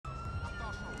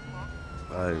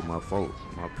Hey, my folks,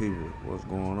 my people, what's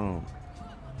going on?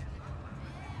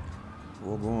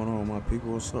 What's going on, my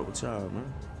people? What's up with y'all,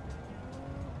 man?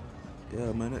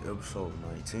 Yeah, man, that episode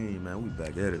 19, man, we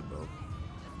back at it, bro.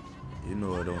 You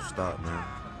know it don't stop, man.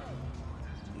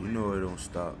 You know it don't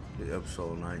stop. The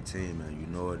episode 19, man, you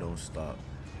know it don't stop.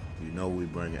 You know we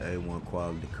bringing A1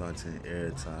 quality content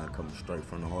every time, coming straight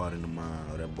from the heart and the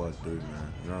mind of that boy Thru,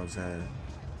 man. You know what I'm saying?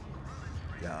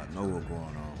 Y'all know what's going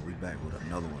on. We back with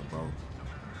another one, bro. You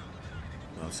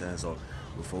know what I'm saying? So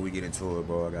before we get into it,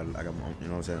 bro, I got, you know what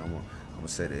I'm saying? I'm gonna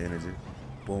set the energy.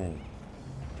 Boom.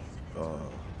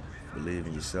 Believe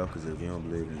in yourself, because if you don't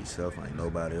believe in yourself, ain't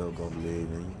nobody else gonna believe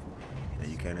in you,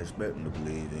 and you can't expect them to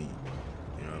believe in you.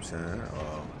 You know what I'm saying?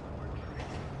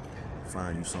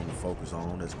 Find you something to focus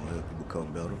on that's gonna help you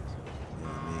become better. You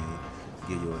know what I mean?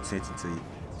 Give your attention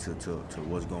to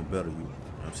what's gonna better you. You know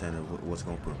what I'm saying? What's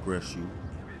gonna progress you.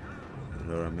 You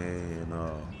know what I mean? And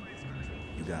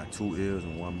you got 2 ears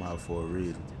and 1 mouth for a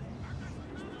reason.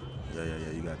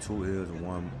 Yeah. You got 2 ears and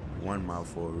one mouth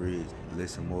for a reason.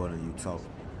 Listen more than you talk.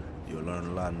 You'll learn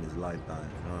a lot in this lifetime.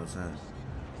 You know what I'm saying?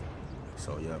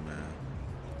 So yeah, man.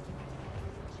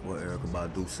 What Erykah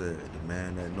Badu said, the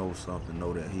man that knows something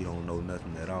know that he don't know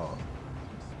nothing at all.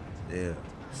 Yeah.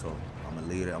 So I'm gonna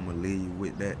lead you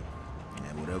with that.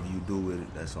 And whatever you do with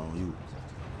it, that's on you. You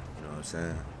know what I'm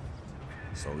saying?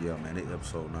 So yeah, man, it's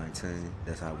episode 19.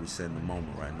 That's how we setting the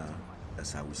moment right now.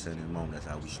 That's how we setting the moment. That's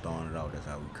how we starting it out. That's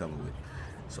how we coming with it.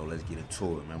 So let's get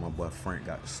into it, man. My boy Frank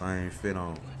got the same fit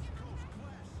on.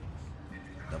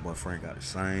 That boy Frank got the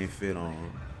same fit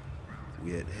on.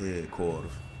 We at the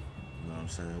headquarters. You know what I'm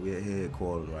saying? We at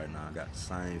headquarters right now. Got the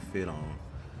same fit on.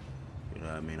 You know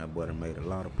what I mean? That boy done made a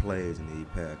lot of plays in these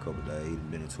past couple days. He done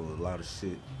been into a lot of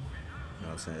shit. You know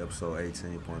what I'm saying? Episode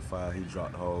 18.5, he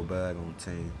dropped the whole bag on the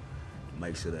team.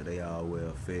 Make sure that they all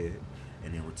well fed,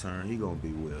 and in return he gonna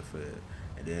be well fed,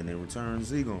 and then in return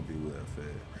Z gonna be well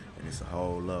fed, and it's a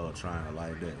whole love triangle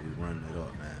like that. We running it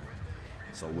up, man.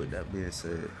 So with that being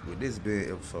said, with this being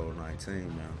episode 19,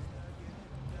 man,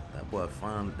 that boy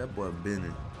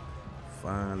Benny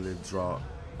finally dropped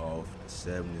off the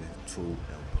 72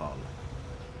 Impala.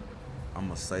 I'm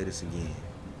gonna say this again.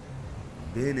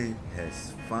 Benny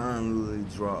has finally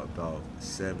dropped off the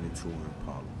 72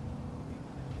 Impala.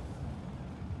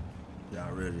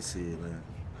 Y'all ready to see it, man?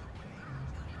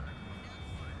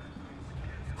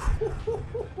 Look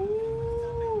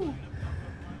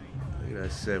at that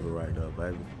 7 right there,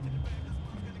 baby.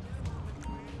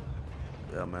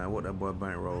 Yeah, man, what that boy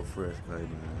Bankroll Fresh play,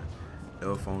 man.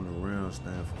 F on the rim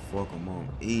stand for fuck 'em on.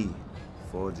 E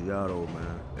for Giotto,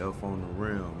 man. F on the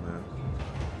rim, man.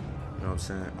 You know what I'm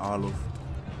saying? Olive.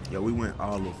 Yeah, we went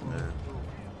olive, man.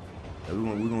 Yeah,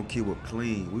 we gonna keep it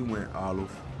clean. We went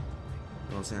olive. You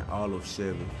know what I'm saying? Olive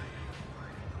Chevy. You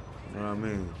know what I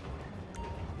mean?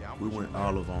 We went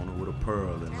olive on it with a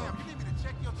pearl in it. You know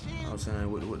what I'm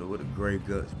saying? With the gray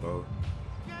guts, bro.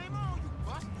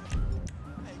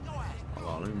 Hold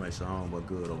on, let me make sure I don't look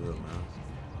good over here, man.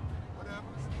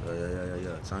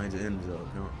 Yeah. Change the energy up,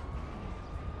 you know?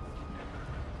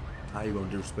 How you gonna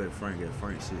disrespect Frank at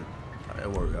Frank shit? How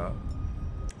that work out?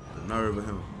 The nerve of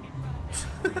him.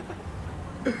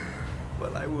 But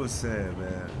like we was saying,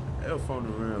 man, F on the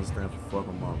rim stand for fuck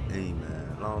 'em up, E,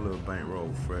 man. Long little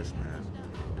Bankroll Fresh, man.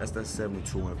 That's that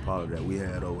 72 Impala that we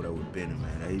had over there with Benny,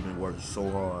 man. That he been working so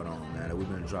hard on, man. That we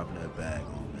been dropping that bag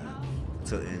on, man,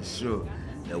 to ensure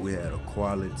that we had a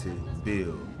quality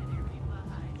build.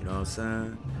 You know what I'm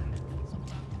saying?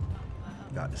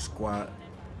 Got the squat.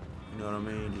 You know what I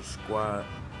mean? The squat.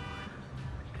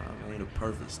 I mean, the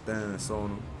perfect stance on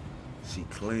him. She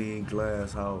clean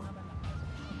glass house.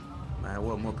 Man,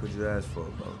 what more could you ask for, bro?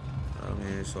 You know what I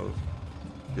mean? So,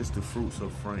 it's the fruits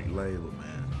of Frank labor,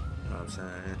 man. You know what I'm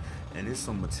saying? And it's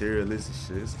some materialistic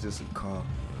shit. It's just a car. You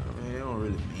know what I mean? It don't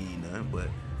really mean nothing, but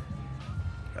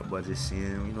that boy just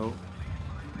seeing, you know,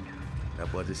 that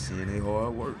boy just seeing their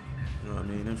hard work. You know what I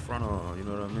mean? In front of them, you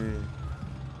know what I mean?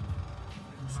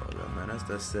 So, yeah, man, that's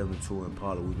that 72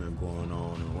 Impala we've been going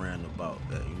on and ranting about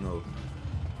that, you know,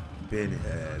 Benny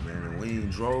had, man. And we ain't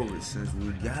drove it since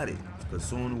we got it. As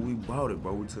soon as we bought it,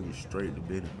 bro, we took it straight to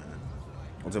Benny, man.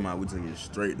 I'm talking about we took it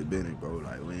straight to Benny, bro.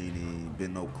 Like, we ain't even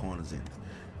been no corners in it.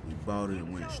 We bought it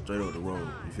and went straight up the road.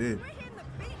 You feel me?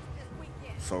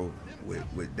 So,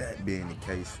 with that being the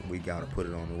case, we gotta put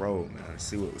it on the road, man.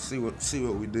 See what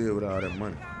we did with all that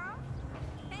money.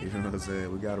 You know what I'm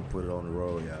saying? We gotta put it on the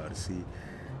road, y'all,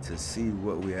 to see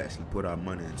what we actually put our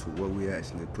money into, what we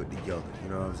actually put together. You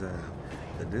know what I'm saying?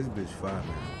 But this bitch fire,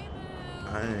 man.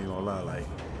 I ain't gonna lie, like,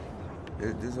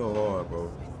 this so hard,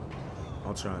 bro.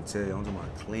 I'm trying to tell you, I'm talking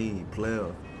about clean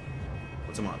player.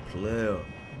 I'm talking about player.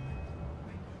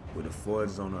 With the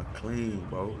forges on her clean,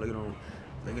 bro. Look at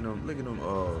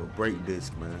them brake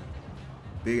discs, man.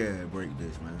 Big ass brake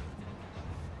discs, man.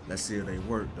 Let's see if they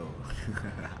work though.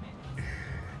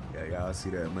 Yeah, y'all see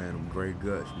that, man, them great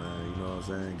guts, man. You know what I'm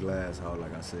saying? Glass house,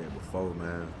 like I said before,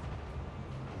 man.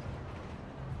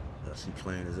 Yeah, she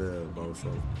clean as hell, bro.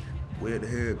 So we're at the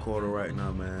headquarters right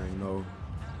now, man. You know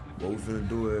what we finna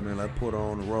do is, man, let's put her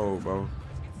on the road, bro. You know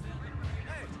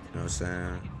what I'm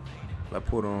saying? Let's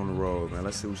put her on the road, man.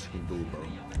 Let's see what she can do, bro.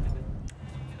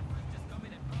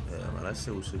 Yeah, man. Let's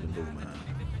see what she can do, man.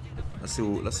 Let's see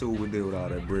what we did with all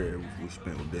that bread we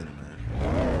spent with dinner,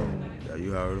 man. Yeah,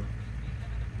 you heard her.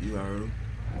 You heard her.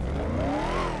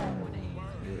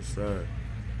 Yes, sir.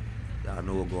 Y'all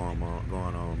know what's going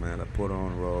on, man. Let's put her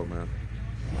on the road, man.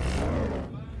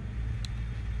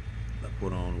 Let's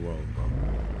put her on the road, bro.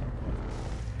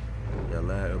 Yeah,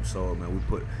 last episode, man, we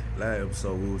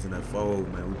was in that fold,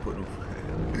 man.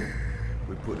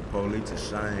 We put the police to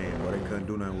shame, but they couldn't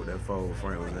do nothing with that fold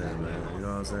Frank was in, man. You know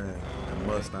what I'm saying? That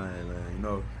Mustang, man. You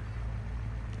know,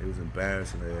 it was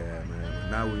embarrassing they had, man. But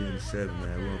now we in the 7,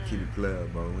 man. We gonna keep it player,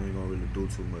 bro. We ain't gonna really do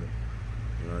too much.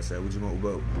 You know what I'm saying? We just gonna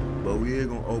go, but we is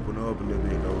gonna open up a little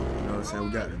bit, though. You know what I'm saying? We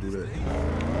got to do that.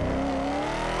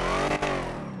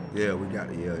 Yeah, we got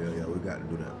to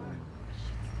do that.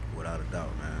 Without a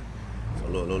doubt, man. So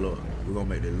look. We're gonna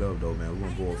make that love though, man. We're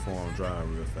gonna go a farm drive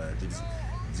real fast. Just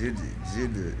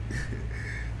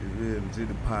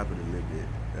pop it a little bit.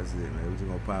 That's it, man. We're just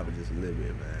gonna pop it just a little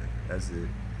bit, man. That's it.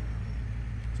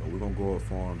 So we're gonna go a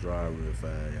farm drive real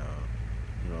fast, y'all.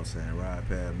 You know what I'm saying? Ride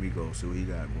past Migo, see what he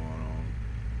got going on.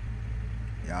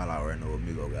 Y'all already know what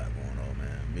Migo got going on,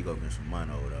 man. Migo getting some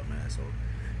money over there, man. So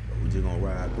we just gonna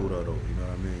ride through there though, you know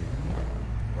what I mean?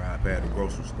 Ride past the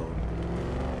grocery store.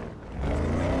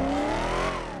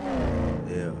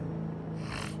 Yeah.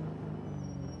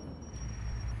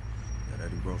 At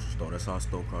the grocery store. That's our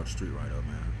store across the street right up,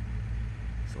 man.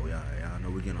 So y'all know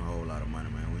we getting a whole lot of money,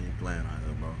 man. We ain't playing out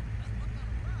here, bro.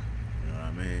 You know what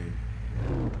I mean?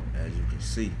 As you can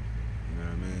see. You know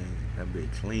what I mean? That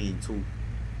bit clean too.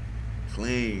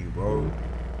 Clean, bro.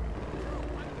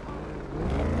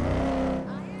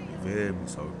 You feel me?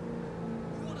 So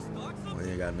we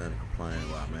ain't got nothing to complain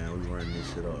about, man. We running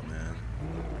this shit up, man.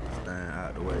 Staying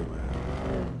out the way,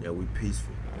 man. Yeah, we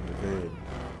peaceful. You feel me?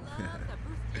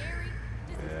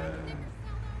 Yeah.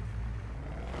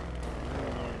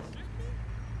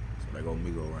 So there go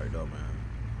Migo right there, man.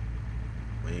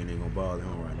 We ain't even gonna bother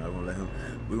him right now.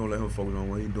 We gonna let him focus on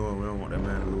what he doing. We don't want that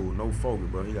man to lose no focus,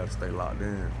 bro. He gotta stay locked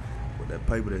in with that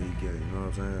paper that he getting, you know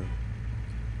what I'm saying?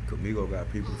 Cause Migo got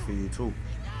people to feed too.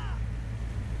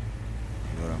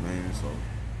 You know what I mean? So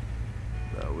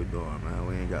that's what we doing, man.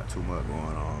 We ain't got too much going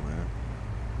on, man.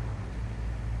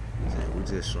 We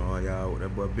just showing y'all what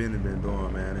that boy Benny been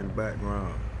doing, man, in the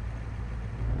background.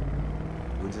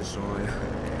 We just showing y'all.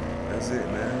 That's it,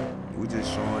 man. We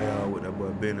just showing y'all what that boy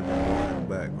Benny been doing in the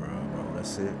background, bro.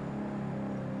 That's it.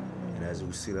 And as you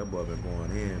can see, that boy been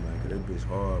going in, man, cause that bitch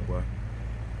hard, boy.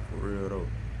 For real though.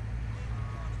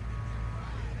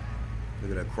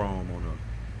 Look at that chrome on her.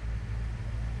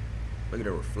 Look at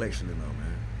that reflection in her,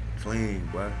 man. Clean,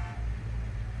 boy.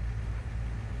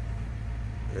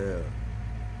 Yeah.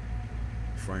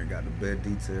 Frank got the best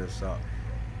detail shot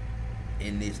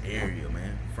in this area,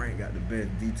 man. Frank got the best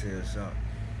detail shot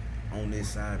on this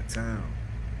side of town.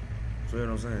 So you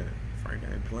know what I'm saying? Frank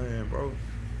ain't playing, bro.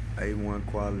 A1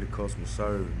 quality customer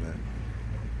service, man.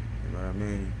 You know what I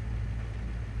mean?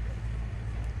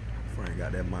 Frank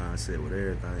got that mindset with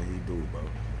everything he do, bro.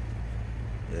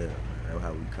 Yeah, man. That's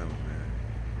how we coming, man.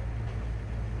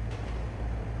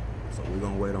 So we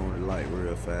gonna wait on the light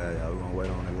real fast, y'all. We gonna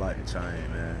wait on the light to change,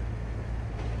 man.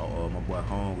 My boy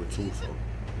hungry too, so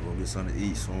we gonna get something to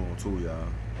eat soon too, y'all.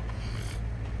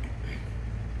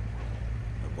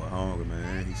 My boy hungry,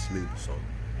 man. He sleeping, so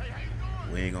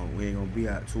we ain't gonna be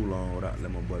out too long without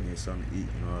letting my boy get something to eat.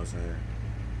 You know what I'm saying?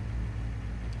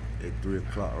 It's 3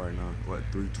 o'clock right now. What,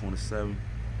 3:27?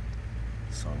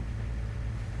 So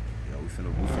yeah,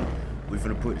 we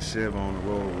finna put the Chevy on the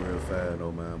road real fast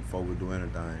though, man. Before we do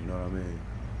anything, you know what I mean?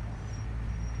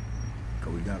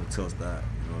 Cause we gotta touch that.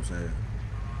 You know what I'm saying?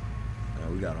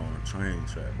 We got on a train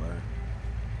track, boy.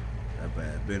 That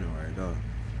bad Benny right there.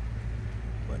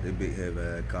 But this big heavy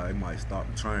ass car, it might stop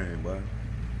the train, boy.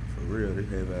 For real, this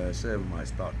heavy ass Chevy might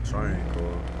stop the train, cause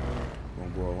we're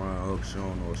gonna go around her, she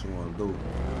don't know what she wanna do.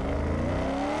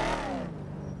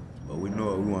 But we know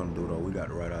what we wanna do though. We got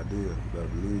the right idea. You better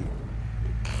believe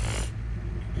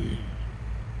it.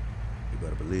 You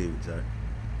better believe it, Jack.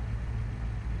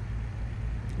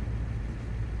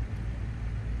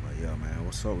 But Yeah, man,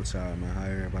 what's up with y'all, man? How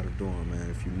everybody doing, man?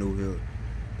 If you new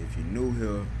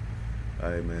here,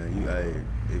 hey, man,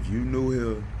 if you new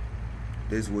here,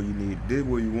 this is where you need, this is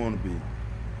where you want to be.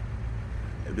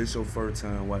 If this your first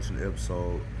time watching the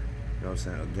episode, you know what I'm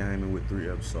saying, a gaming with 3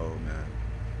 episodes, man,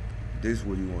 this is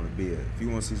where you want to be at. If you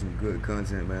want to see some good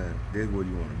content, man, this is where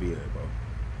you want to be at, bro. You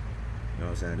know what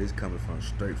I'm saying? This coming from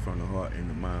straight from the heart and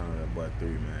the mind of that boy 3,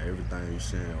 man. Everything you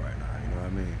saying right now, you know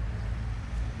what I mean?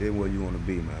 This is where you want to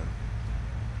be, man.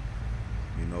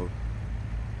 You know,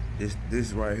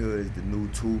 this right here is the new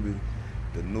Tubi,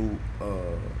 the new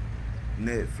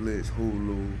Netflix,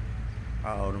 Hulu,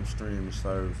 all them streaming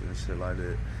services and shit like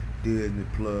that, Disney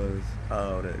Plus,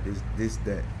 all that. This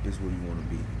where you want to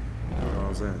be. You know what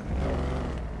I'm saying?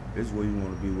 This is where you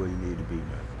want to be, where you need to be,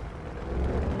 man.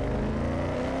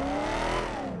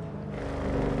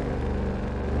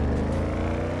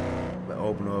 But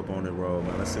open her up on that road,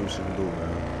 man. Let's see what she can do,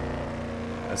 man.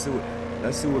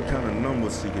 Let's see what kind of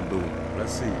numbers she can do.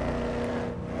 Let's see.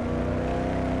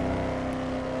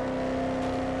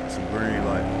 Some green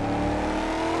light.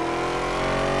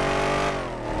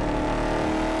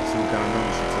 See what kind of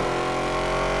numbers she took.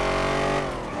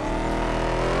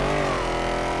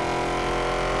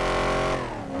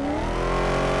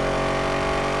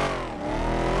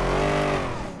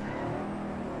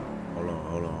 Hold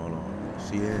on.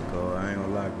 She in, cuz. I ain't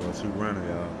gonna lie, bro. She running,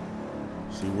 y'all.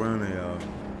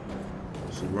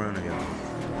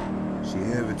 She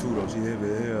heavy too, though. She heavy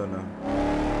as hell now.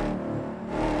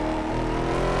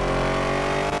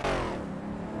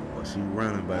 But she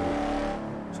running, baby.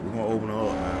 So we're gonna open her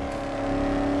up, man.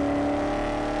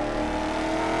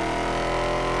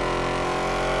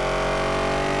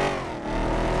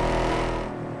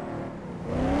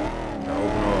 Now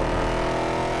open her up, man.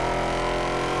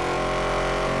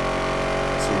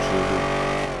 Let's see what she'll do.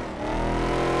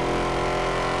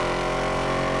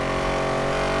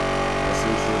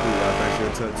 She'll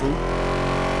touch 2. Can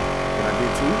I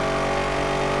get 2?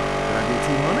 Can I get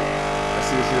 200? Let's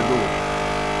see what she'll do.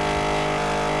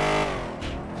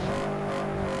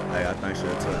 Hey, I think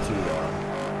she'll touch 2, y'all.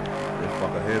 This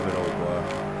fucker heavy though, boy.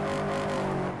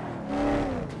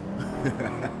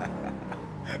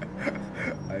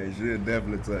 Hey, she'll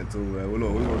definitely touch 2, man. Well,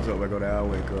 look, we're gonna jump back on the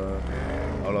highway, cuz.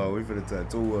 Hold on, we finna touch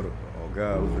 2 with her. Oh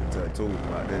God, we finna touch 2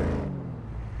 right there.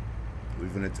 We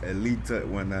finna at least touch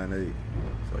 198.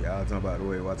 So y'all talking about the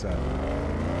way, watch out.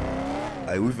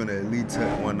 Hey, we finna at least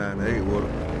touch 198 with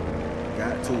her.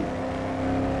 Got to. I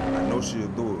know she'll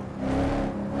do it.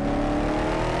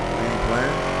 We ain't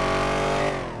playing.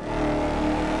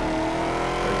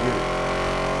 Let's get it.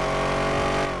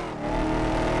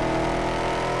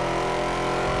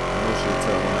 I know she'll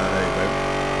touch 198, baby.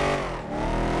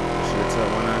 If she'll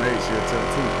touch 198, she'll touch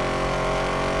 2.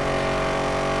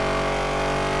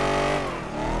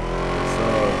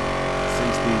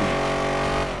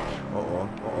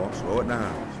 Slow it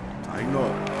down. Tighten up.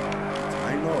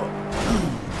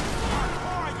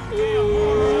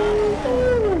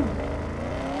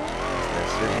 That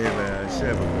shit heavy ass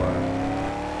Chevy, boy.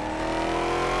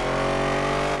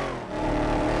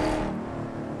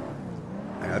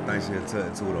 Hey, I think she'll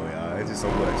touch 2 though, y'all. It's just so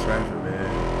much traffic, man.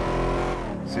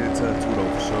 She'll touch 2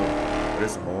 though for sure. But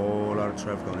there's a whole lot of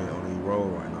traffic on these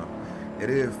roads right now. It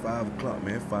is 5 o'clock,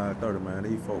 man. It's 5:30, man.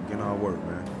 These folk getting all work,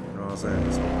 man. You know what I'm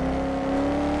saying? So,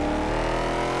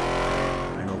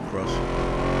 ain't no crushing.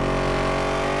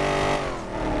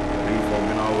 These folk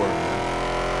getting all work, man.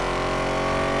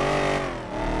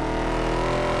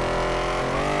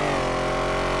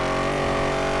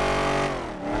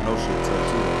 I know she'll touch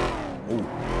 2 though. Ooh,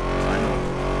 I know.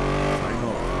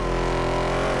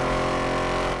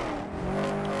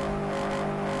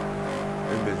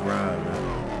 This bitch ride, man.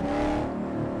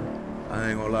 I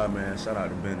ain't gonna lie, man. Shout out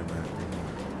to Benny, man.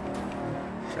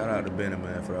 Shout out to Benny,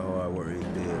 man, for the hard work he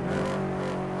did, man.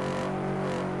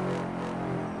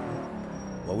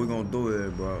 What we gonna do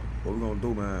is, bro, what we gonna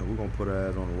do, man, we gonna put her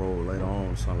ass on the road later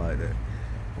on, something like that.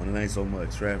 When it ain't so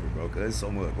much traffic, bro, cause there's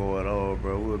so much going on,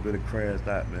 bro. We a bit of crashed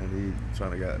out, man. He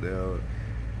trying to get out there,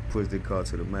 push the car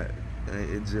to the mat. And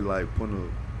it's just like putting a,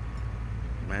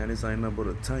 man, this ain't nothing but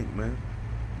a tank, man.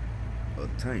 A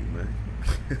tank, man.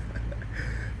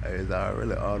 Hey, it's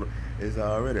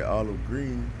already olive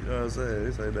green, you know what I'm saying?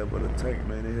 This ain't nothing but a tank,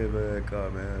 man. This heavy ass car,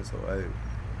 man. So, hey,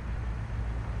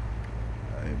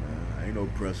 man, ain't no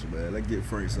pressure, man. Let's get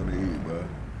Frank something to eat, bro.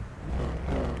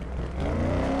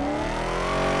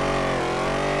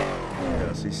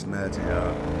 Yeah, she snatching,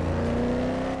 y'all.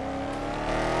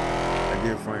 Let's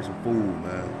get Frank some food,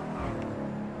 man.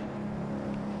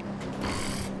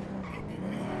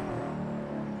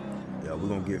 Yeah, we're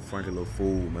gonna get Frank a little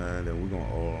food, man. Then we're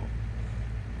gonna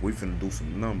We finna do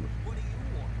some numbers.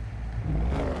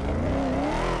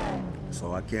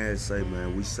 So I can't say,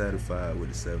 man, we satisfied with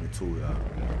the 72, y'all. You know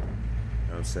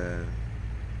what I'm saying?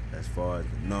 As far as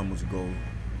the numbers go,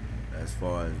 as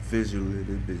far as visually,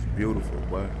 this bitch beautiful,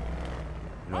 boy.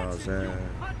 You know what I'm saying?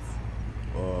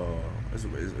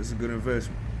 It's a good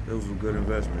investment. It was a good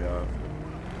investment, y'all.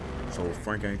 So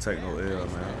Frank ain't take no L,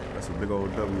 man. That's a big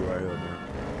old W right here, man.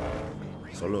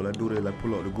 So look, let's do this. Let's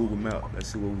pull up the Google map.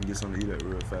 Let's see where we can get something to eat at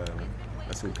real fast, man.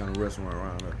 Let's see what kind of restaurant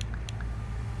around there.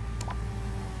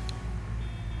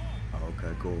 Oh,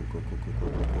 okay, cool.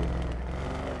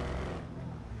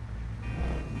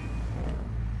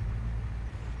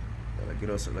 Yeah,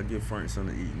 let's get Frank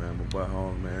something to eat, man. My boy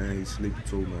home, man. He's sleeping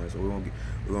too, man. So we're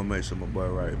gonna make sure my boy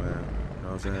right, man. You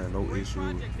know what I'm saying? No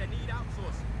issues.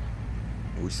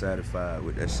 We satisfied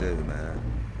with that shit, man.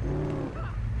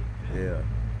 Yeah.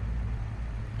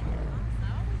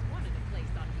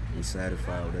 We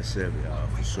satisfied with that shit, y'all,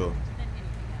 for sure.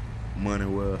 Money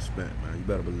well spent, man. You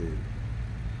better believe it.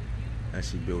 And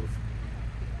she beautiful.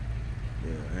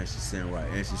 Yeah, and she sitting right,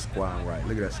 and she squatting right.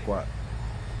 Look at that squat.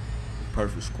 The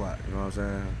perfect squat, you know what I'm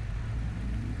saying?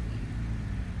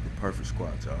 The perfect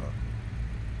squat, y'all.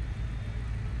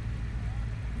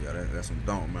 Yeah, that's some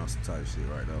Don't Mouse type shit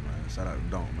right there, man. Shout out to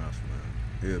Don't Mouse, man.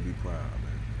 He'll be proud,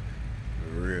 man. For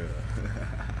real.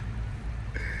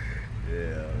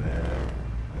 Yeah, man.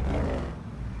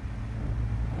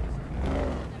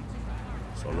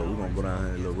 So look, we're gonna go down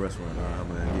here to a little restaurant now,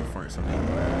 man, and get Frank something to eat,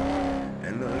 man.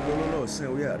 And look, since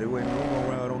we out there waiting, we're gonna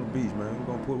ride on the beach, man.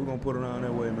 We're gonna put it on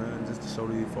that way, man, just to show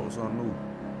these folks something new. You know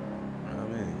what I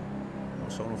mean? We're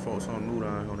gonna show them folks something new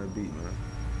down here on that beach, man.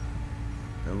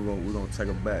 And we're gonna take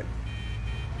her back.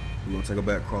 We're gonna take her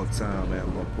back across town, man.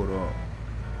 We're gonna put her up.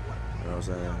 You know what I'm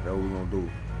saying? That's what we're gonna do.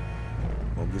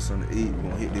 We're gonna get something to eat. We're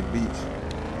gonna hit the beach.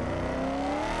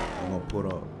 We're gonna put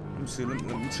up. Let me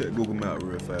check Google Maps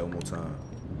real fast one more time.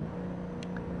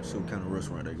 See what kind of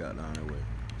restaurant they got down that way.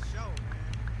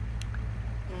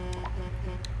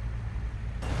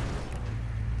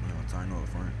 Tighten up,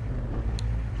 Frank.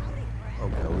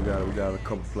 Okay, we got a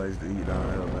couple places to eat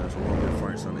down here, man. So we're gonna get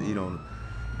Frank something to eat on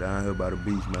down here by the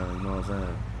beach, man. You know what I'm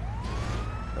saying?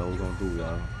 That's what we're gonna do,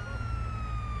 y'all.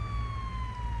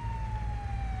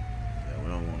 Yeah, we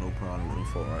don't want no problem with them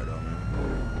folk right there, man.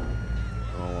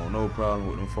 We don't want no problem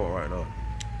with them folk right there.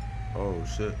 Oh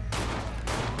shit.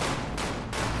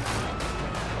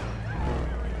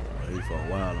 He folk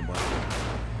wildin', boy.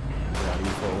 Yeah, he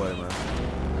folk away, man.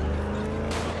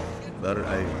 Better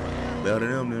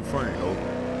them than Frank, though.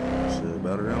 Shit,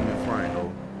 better them than Frank,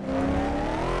 though.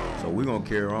 So we gonna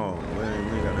carry on. We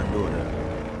ain't got nothing to do with that.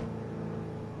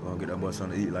 We're gonna get that boy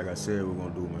something to eat like I said we're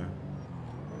gonna do, man.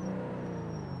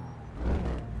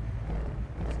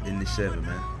 In the Chevy,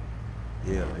 man.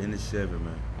 Yeah, in the Chevy,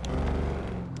 man.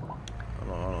 Hold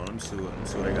on. Let me see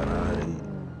what they got down here to eat.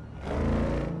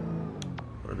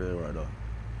 What are they right there?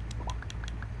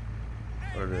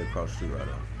 What are they across the street right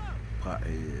there?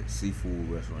 Pothead seafood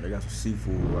restaurant. They got some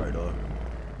seafood right there.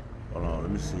 Hold on,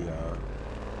 let me see, y'all.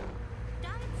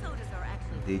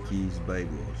 Dickie's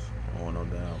Bagels. I want no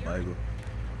damn bagel.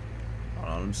 Hold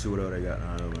on, let me see what else they got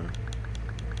down there, man.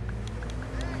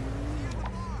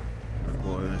 Let's go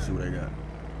ahead and see what they got.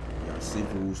 Got a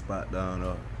seafood spot down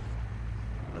there.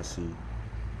 Let's see.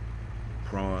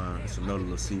 Prawn. It's another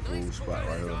little seafood spot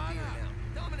right here. Right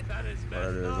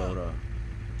there is over there.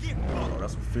 Oh,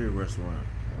 that's a fish restaurant.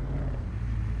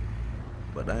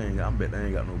 But I bet they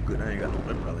ain't got no good. They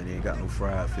probably ain't got no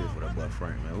fried fish for that boy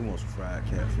Frank, man. We want some fried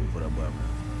catfish for that boy, man.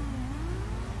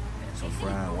 Some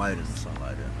fried whiting or something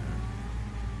like that, man.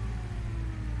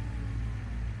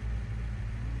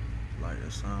 Like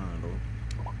that sign, though.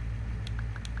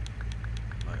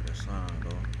 Like that sign,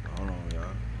 though. Hold on,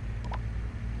 y'all.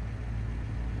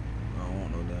 I don't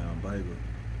want no damn bagel.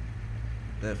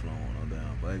 Definitely don't want no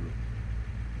damn bagel.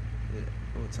 Yeah.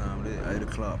 What time it is? 8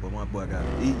 o'clock, but my boy gotta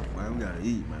eat, man. We gotta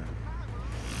eat, man.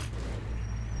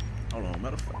 Hold on,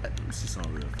 matter of fact, let me see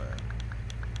something real fast.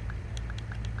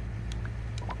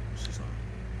 Let me see something.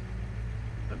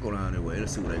 Let's go down that way.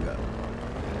 Let's see what they got.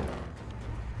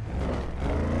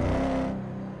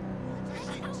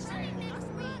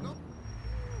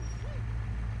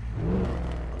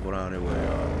 Go down that way,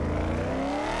 y'all.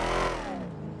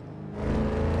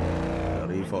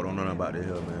 These folks don't know nothing about this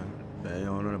here, man. They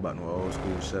don't know nothing about no old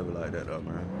school Chevy like that, though,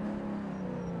 man.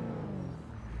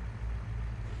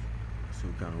 Let's see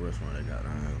what kind of restaurant they got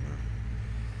down here, man.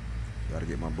 Gotta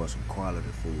get my boy some quality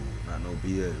food, not no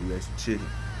BS. We ate some chicken.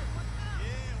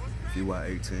 If you watch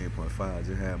 18.5,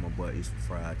 just have my boy eat some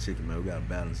fried chicken, man. We gotta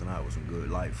balance it out with some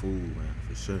good light food, man,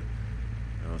 for sure. You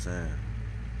know what I'm saying?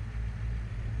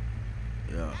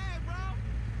 Yeah.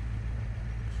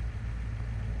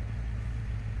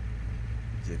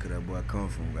 Just cause that boy come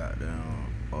from goddamn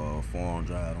farm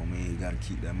drive don't mean you gotta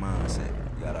keep that mindset.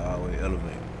 You gotta always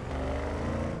elevate.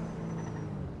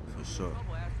 For sure.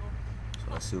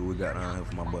 So let's see what we got down here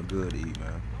for my boy Good to eat,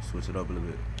 man. Switch it up a little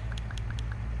bit.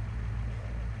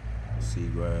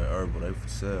 Seagrass herbal, they for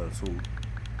sale too.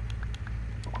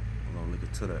 We're gonna look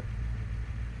into that.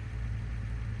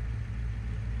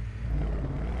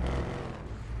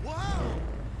 Whoa!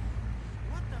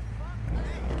 What the fuck?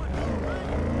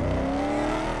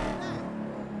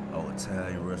 Oh,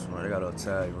 Italian restaurant. They got an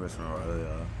Italian restaurant right there,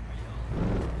 y'all.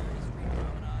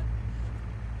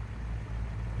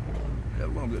 Yeah,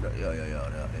 we're gonna get that. Yeah.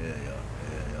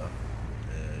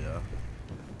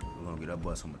 We're gonna get that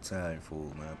boy some Italian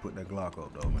food, man. Put that Glock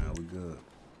up though, man. We good.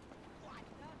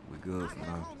 We good for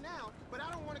now. But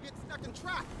I don't want to get stuck in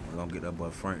traffic. We're gonna get that boy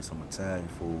Frank some Italian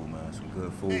food, man. Some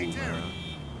good food, man.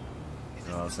 You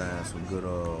know what I'm saying? Some good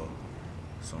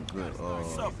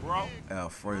What's up, bro?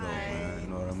 Alfredo, man. You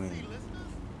know what I mean?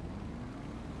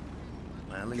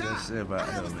 Man, look at that shit out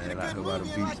here, man. Out here by the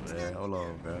beach, man. Hold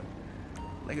on, man.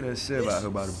 Look at that shit out here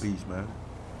by the beach, man.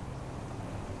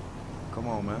 Come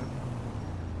on, man.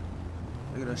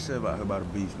 Look at that shit out here by the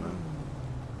beach, man.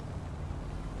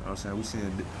 You know what I'm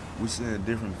saying? We seeing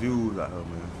different views out here,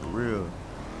 man. For real.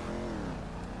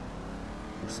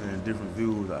 We seeing different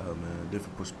views out here, man.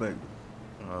 Different perspective.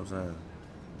 You know what I'm saying?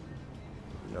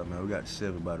 Yeah, man. We got the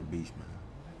Chevy by the beach, man.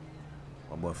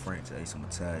 My boy Frank ate some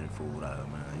Italian food out here,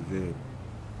 man. You good?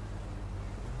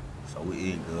 So we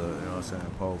eating good. You know what I'm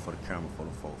saying? Pose for the camera for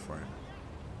the folk, Frank.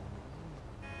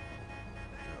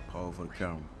 Yeah, pose for the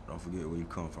camera. Don't forget where you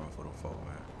come from for the folk,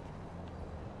 man.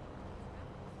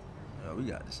 Yeah, we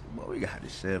got this, boy. We got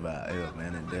this Chevy out here,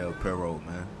 man, in Del Perro,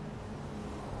 man.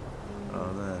 You know what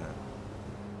I'm saying?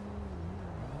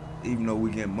 Even though we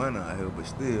get money out here, but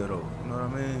still, though, you know what I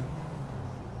mean?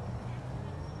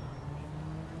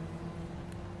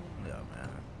 Yeah, man.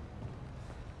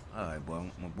 All right,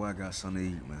 boy. My boy got something to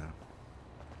eat, man.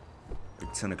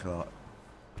 It's 10 o'clock.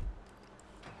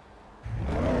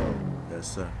 Yes,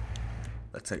 sir.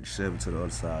 Let's take the Chevy to the other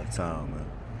side of town, man.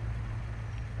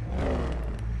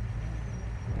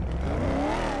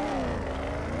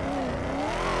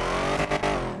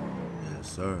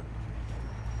 Sir.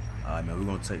 Alright, man, we're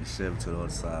gonna take the Chevy to the other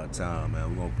side of town, man.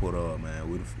 We're gonna put up, man.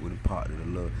 We done parked it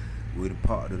enough. You know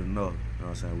what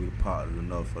I'm saying? We done parked it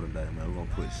enough for the day, man. We're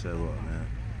gonna put the Chevy up, man.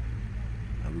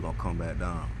 And we're gonna come back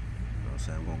down. You know what I'm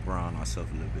saying? We're gonna grind ourselves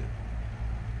a little bit.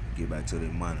 Get back to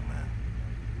that money, man.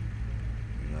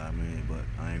 You know what I mean? But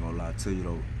I ain't gonna lie to you,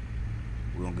 though.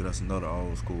 We're gonna get us another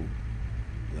old school.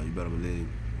 You know, you better believe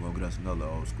we're gonna get us another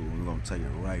old school. We're gonna take it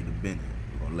right to Benny.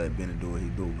 We're gonna let Benny do what he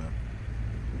do, man.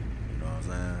 You know what I'm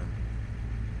saying?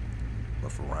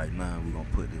 But for right now, we're gonna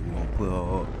put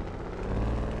her up.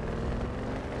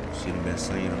 She done been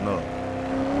seen enough.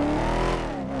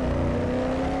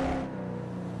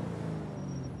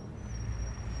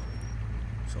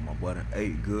 So my boy done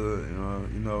ate good,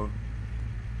 you know.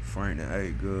 Frank done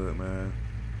ate good, man.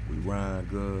 We ride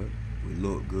good. We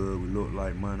look good. We look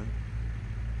like money.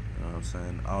 You know what I'm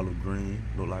saying? Olive green.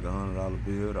 Look like $100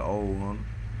 bill, the old one.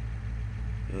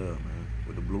 Yeah, man.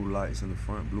 With the blue lights in the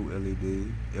front, blue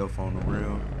LED, F on the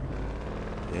rim.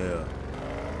 Yeah.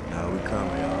 Now we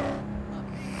coming, y'all.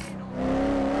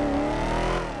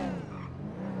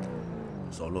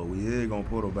 So look, we is gonna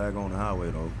put her back on the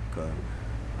highway though, cause,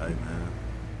 hey man,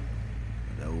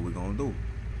 that's what we gonna do.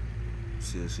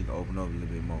 See if she can open up a little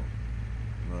bit more.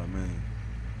 You know what I mean?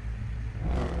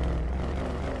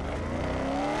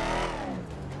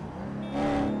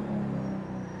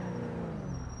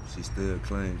 She still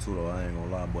clean too though, I ain't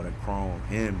gonna lie, boy, that chrome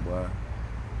him, boy.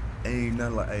 It ain't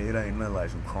nothing like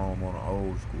some chrome on the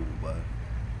old school, boy.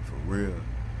 For real.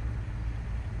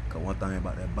 Cause one thing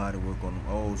about that body work on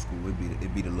the old school,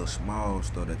 it be the little small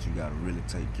stuff that you gotta really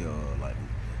take care of,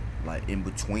 like in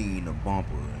between the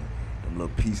bumper and them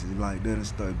little pieces like that and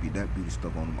stuff. That be the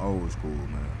stuff on them old school,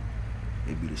 man.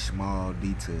 It be the small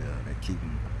detail that keep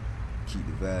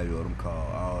the value of them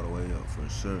cars all the way up for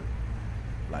sure.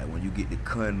 Like when you get the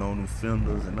cutting on them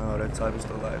fenders and all that type of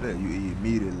stuff like that, you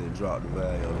immediately drop the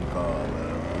value of them cars,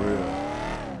 man, for real.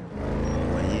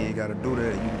 When you ain't gotta do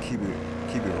that, you can keep it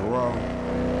raw.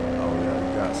 Oh yeah,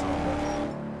 you got something, man.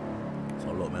 So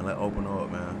look, man, let's open her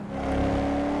up, man.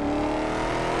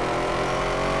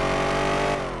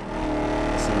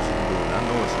 Let's see what she can do. I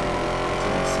know what she can do.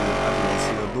 I just want to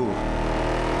see her do it.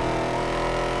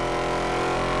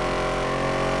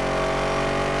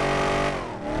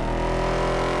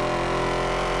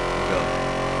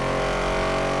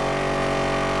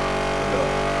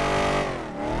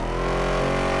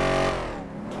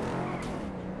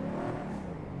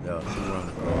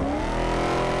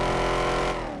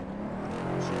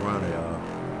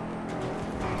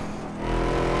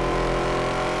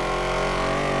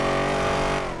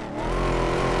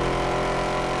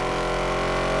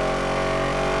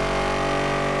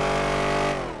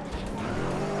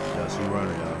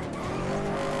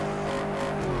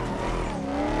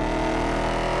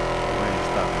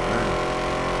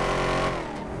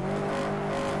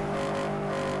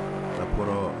 put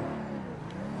up.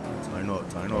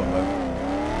 Tighten up, baby.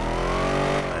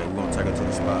 Hey, we're gonna take her to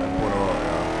the spot and put her up,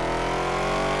 y'all.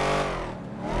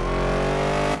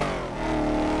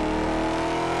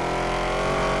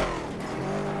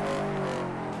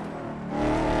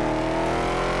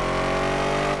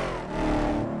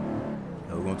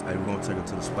 Hey, we're gonna take her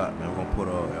to the spot, man. We're gonna put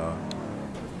her up, y'all.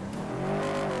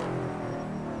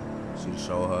 She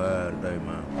show her ass today,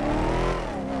 man.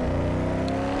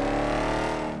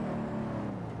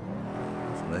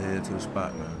 So let's head to the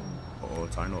spot, man. Oh,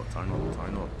 tighten up.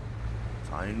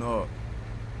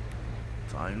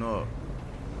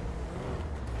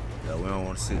 Yeah, we don't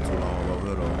want to sit too long over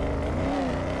here, though.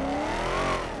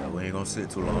 Yeah, we ain't gonna sit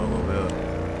too long over here.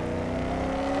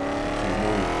 Keep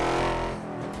moving.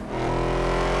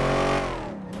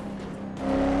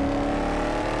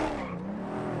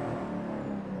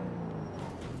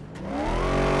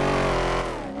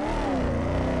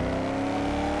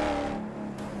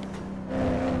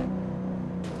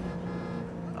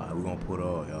 We're gonna put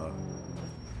up, y'all.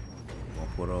 We're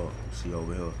gonna put up. She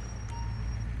over here.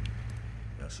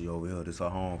 Yeah, she over here. This her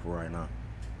home for right now.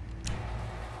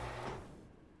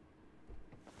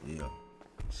 Yeah.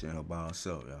 She in her by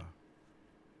herself, y'all.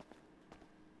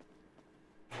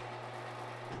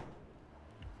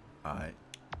 Alright.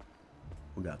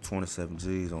 We got 27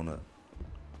 G's on her.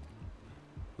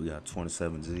 They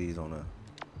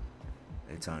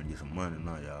trying to get some money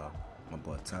now, y'all. My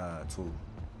boy tired too.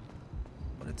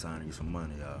 But they trying to get some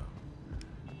money, y'all.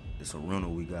 It's a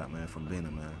rental we got, man, from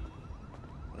Benny, man.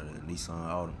 The Nissan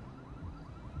Autumn. You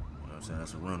know what I'm saying?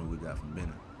 That's a rental we got from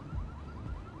Benny.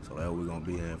 So that's what we gonna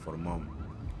be in for the moment.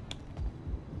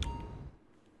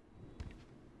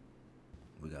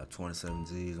 We got 27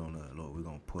 G's on the look. We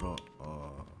gonna put up.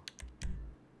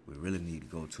 We really need to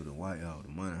go to the White House,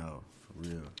 the money house, for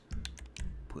real.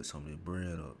 Put some of this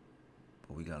bread up.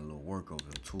 But we got a little work over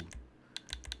here too.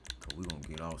 Cause we gonna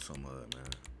get off some of it,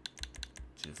 man.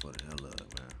 Just for the hell of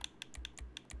it, man.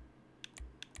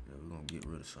 Yeah, we gonna get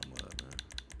rid of some of it, man.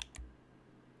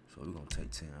 So we gonna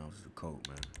take 10 ounces of coke,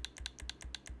 man.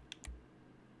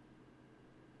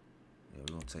 Yeah,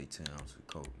 we gonna take 10 ounces of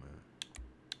coke, man.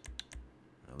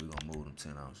 And we gonna move them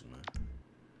 10 ounces, man.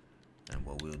 And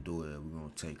what we'll do is we're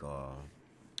gonna take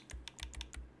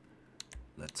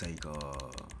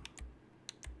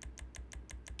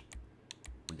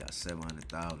we got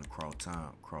 700,000 cross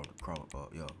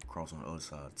on the other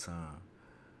side of town.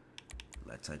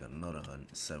 Let's take another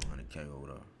 700K over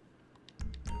there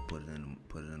and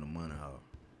put it in the money house.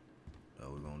 That's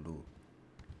what we're gonna do.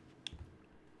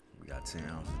 We got 10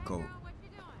 ounces of coke.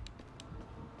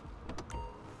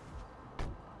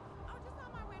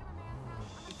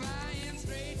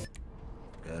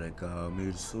 Yeah, they call me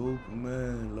the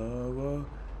Superman, lover.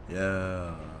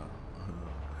 Yeah.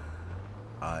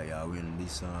 Alright, y'all, we in the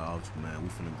Nissan Ultra, man. We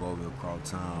finna go over across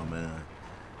town, man.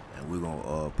 And we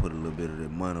gonna put a little bit of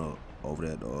that money up over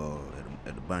there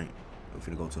at the bank. We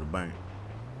finna go to the bank.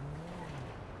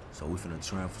 So we finna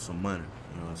transfer some money,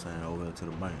 you know what I'm saying, over there to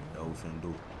the bank. That's what we finna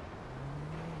do.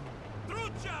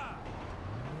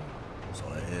 So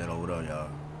let's head over there,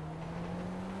 y'all.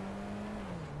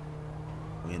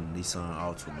 We in the Nissan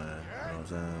Ultra, man. You know what I'm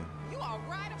saying?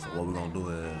 So what we gonna do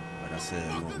is, like I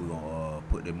said, we gonna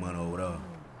put that money over there. You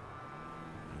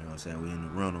know what I'm saying? We in the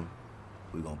rental.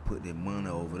 We gonna put that money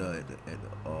over there at the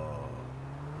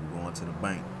we going to the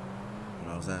bank. You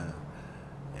know what I'm saying?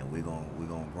 And we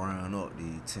gonna grind up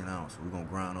these 10 ounces. We gonna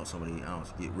grind up some of these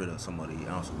ounces, get rid of some of these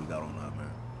ounces we got on there,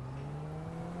 man.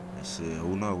 And shit,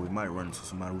 who knows? We might run into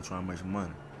somebody who trying to make some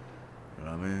money. You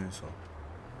know what I mean? So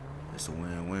it's a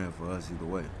win-win for us either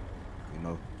way, you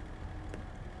know?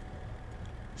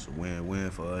 It's a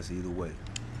win-win for us either way.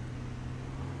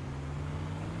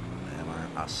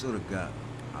 Man, I forgot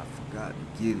to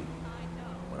get it,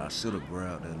 but I should have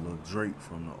grabbed that little Drake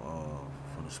from the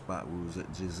spot we was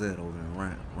at just over in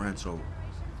Rancho.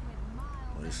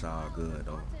 But it's all good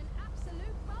though.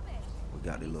 We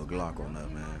got that little Glock on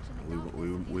that, man. We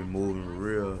moving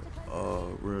real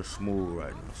smooth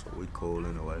right now, so we cool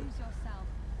anyway. You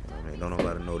know what I mean? Don't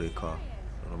nobody know their car.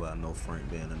 Don't nobody know Frank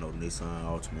Ben and no Nissan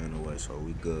Altima anyway, so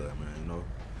we good, man, you know?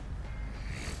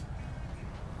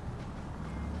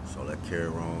 So let's carry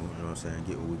on, you know what I'm saying?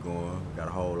 Get where we going. Got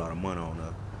a whole lot of money on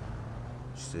there.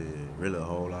 Shit, really a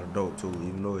whole lot of dope too,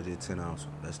 even though it's just 10 ounces.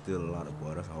 That's still a lot of,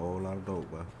 boy. That's a whole lot of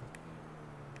dope, boy.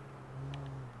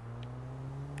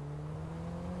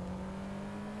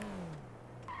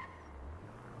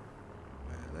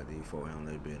 Man, let these folk handle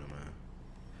their business, man.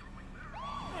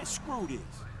 Man, screw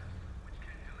this.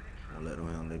 Don't let them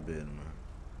handle their business, man.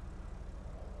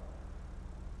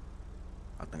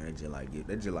 I think they just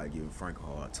like giving Frank a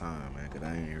hard time, man, cause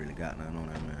I ain't really got nothing on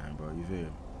that man, bro. You feel me?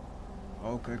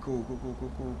 Okay, cool.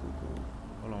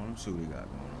 Hold on, let me see what he got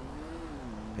going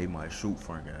on. He might shoot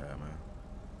Frank at man.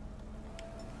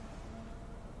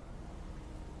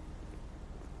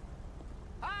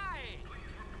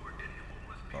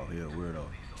 Oh, he a weirdo.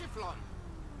 Teflon.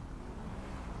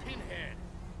 Pinhead.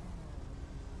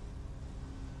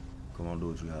 Come on, do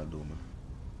what you gotta do, man.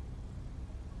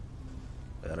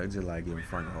 Yeah, they just like giving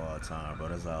Frank a hard time, bro.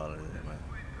 That's all it is, man.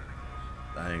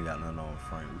 I ain't got nothing on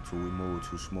Frank. We move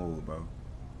too smooth, bro.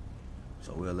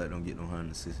 So we'll let them get them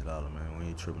 $160, man. We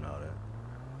ain't tripping all that.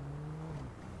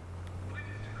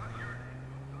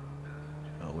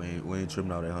 No, we ain't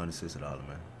tripping all that $160,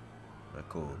 man. That's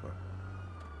cool, bro.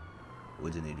 We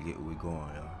just need to get where we going,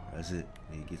 y'all. That's it.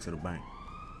 Need to get to the bank.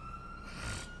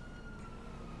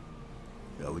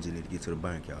 Yeah, we just need to get to the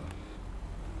bank, y'all.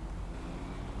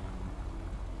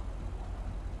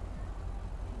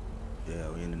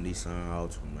 Yeah, we in the Nissan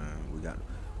Altima, man.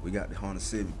 We got the Honda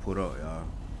Civic put up, y'all.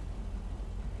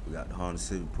 We got the Honda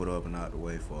Civic put up and out the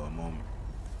way for a moment.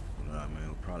 You know what I mean?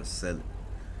 We'll probably sell it.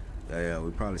 Yeah, we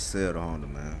probably sell the Honda,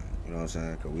 man. You know what I'm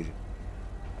saying? Cause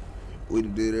we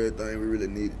done did everything we really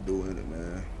need to do in it,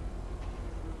 man.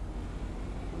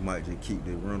 We might just keep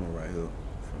this rental right here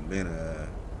from being a,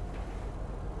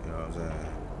 you know what I'm saying?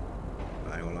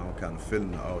 I ain't gonna lie, I'm kind of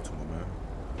feeling the Altima, man.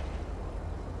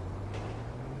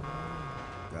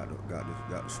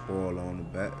 Got the spoiler on the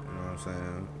back, you know what I'm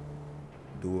saying?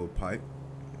 Dual pipe,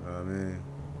 you know what I mean?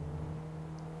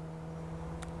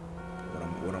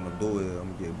 What I'm gonna do is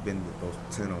I'm gonna get Bendy to throw some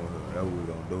 10 on her. That's what we're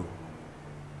gonna do.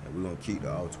 And we're gonna keep the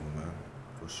Altima, man,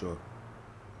 for sure.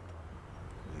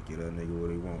 Just get that nigga what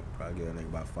he want. Probably get that nigga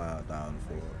about $5,000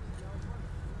 for it.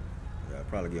 Yeah,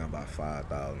 probably get him about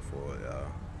 $5,000 for it,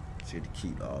 y'all. Shit to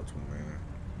keep the Altima, man.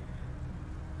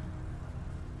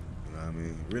 You know what I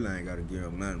mean? Really ain't gotta give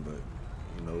him nothing, but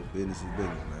you know, business is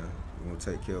business, man. We gonna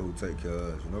take care of who take care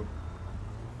of us, you know?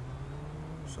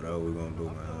 So that's what we gonna do,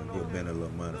 man. Give Ben a little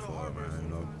money for it, man, you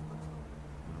know?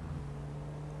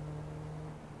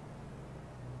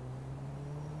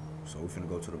 So we finna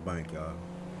go to the bank, y'all.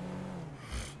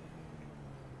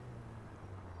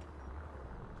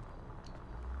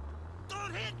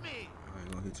 Don't hit me! I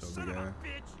ain't gonna hit your big ass.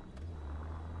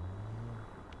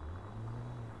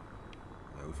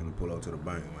 Yeah, we finna pull out to the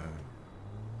bank, man.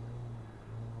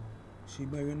 She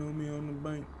begging on me on the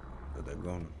bank. But they're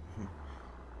gonna.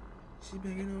 She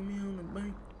begging on me on the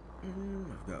bank. I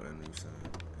forgot what that nigga saying.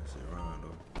 That shit rhyme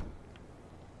though.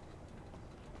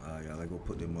 Alright, y'all, let's go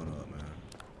put that money up, man.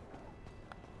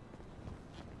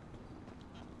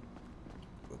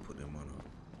 Go put that money up.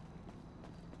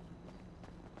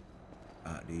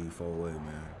 Alright, these 4-way,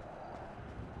 man.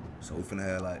 So we finna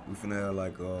have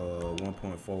like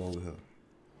 1.4 over here.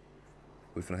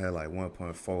 We finna have like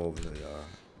 1.4 over here, y'all.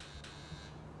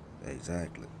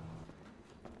 Exactly.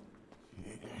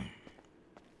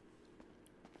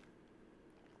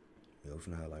 Yeah, we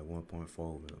finna have like 1.4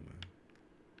 over here, man.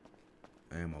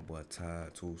 And my boy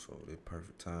tired too, so it's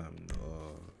perfect time to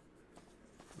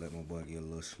let my boy get a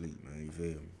little sleep, man. You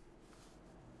feel me?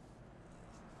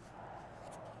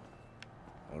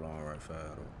 Hold on right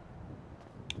fast though.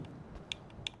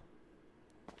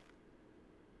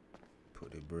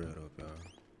 Put that bread up, y'all.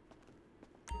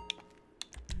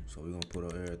 So we gonna put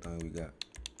up everything we got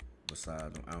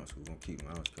besides them ounces. We gonna keep them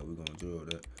ounces, cause we gonna drill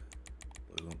that.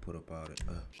 But we gonna put up all that.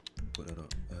 Put it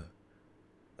up.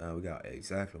 We got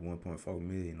exactly 1.4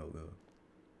 million over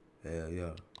here. Hell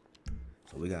yeah.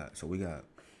 So we got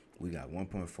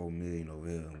 1.4 million over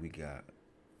here, and we got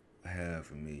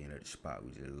 $500,000 at the spot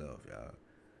we just left, y'all.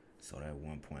 So that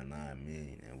 1.9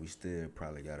 million, and we still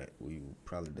probably down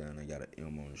there got an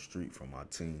M on the street from our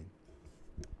team.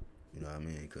 You know what I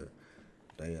mean? Cause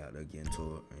they out there getting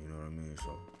to it, you know what I mean?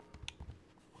 So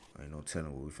ain't no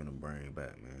telling what we finna bring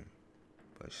back, man.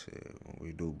 But shit, when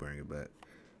we do bring it back,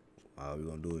 all we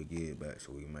gonna do is get it back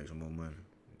so we can make some more money.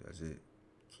 That's it.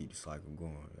 Keep the cycle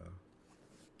going, y'all.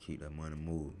 Keep that money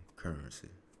moving. Currency.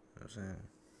 You know what I'm saying?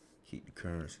 Keep the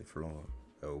currency flowing.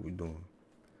 That's what we doing.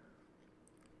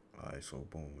 Alright, so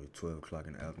boom, it's 12 o'clock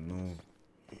in the afternoon.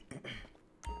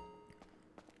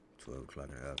 12 o'clock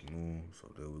in the afternoon, so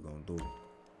that's what we gonna do.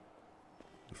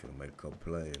 We finna make a couple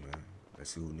plays, man.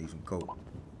 Let's see who needs some coke.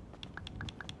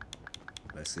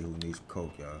 Let's see who needs some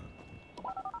coke, y'all.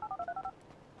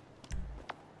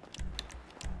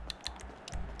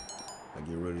 Let's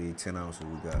get rid of these 10 ounces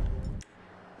we got.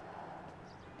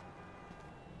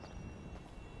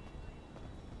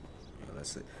 Yeah,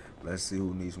 let's see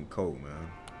who needs some coke,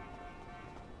 man.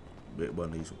 Big boy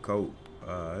needs some coke.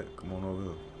 Alright, come on over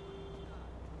here.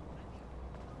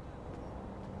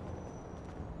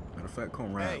 Matter of fact,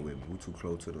 come ride with me. We too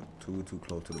close to the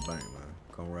bank, man.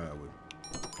 Come ride with me.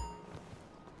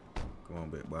 Come on,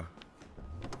 big boy.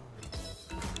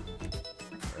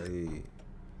 Hey.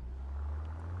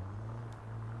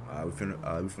 We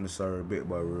finna serve big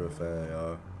boy real fast,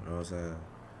 y'all. You know what I'm saying?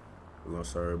 We're gonna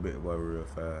serve big boy real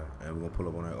fast, and we're gonna pull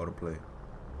up on that other play.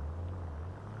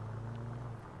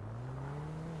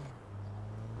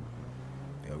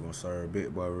 Yeah, we're gonna serve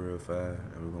big boy real fast,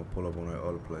 and we're gonna pull up on that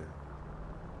other play.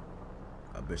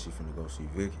 I bet she finna go see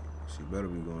Vicky. She better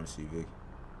be going to see Vicky.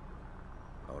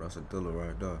 Oh, that's a dealer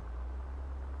right there.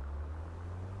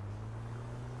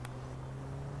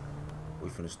 We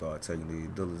finna start taking these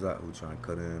dealers out. We trying to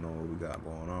cut in on what we got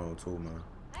going on too, man.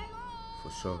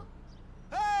 For sure.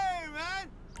 Hey, man!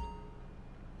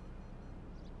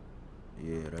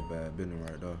 Yeah, that bad business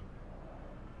right there.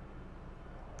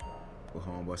 What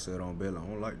homeboy said on Bill, I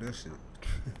don't like that shit.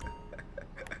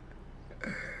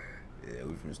 Yeah,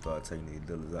 we finna start taking these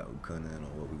dealers out. We cutting in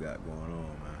on what we got going on,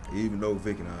 man. Even though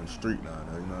Vicky on the street down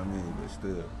there, you know what I mean? But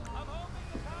still.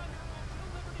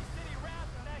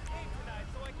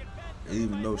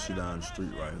 Even though she down the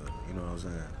street right here, you know what I'm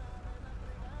saying?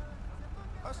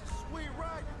 That's a sweet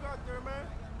ride you got there, man.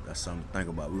 That's something to think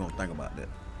about. We gonna think about that.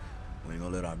 We ain't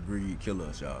gonna let our greed kill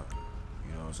us, y'all.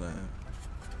 You know what I'm saying?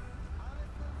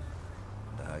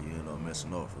 That's how you end up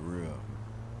messing up for real.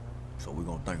 So we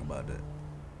gonna think about that.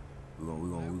 We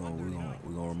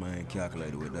gonna remain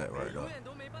calculated with that right there.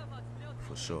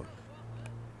 For sure.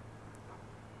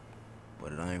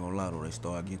 But I ain't gonna lie though, they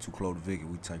start getting too close to Vicky,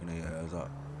 we taking their ass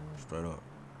out. Straight up.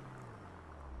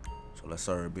 So let's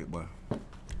serve big boy.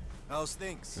 How's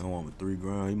things? You don't want with $3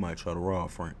 grand, he might try to rob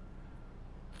Frank.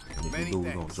 And if he do, we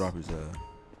gonna drop his ass.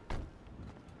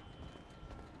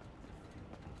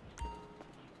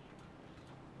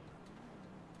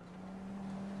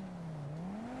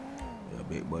 Yeah,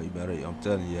 big boy, you better, I'm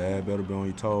telling you, your ass better be on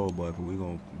your toes, boy, cause we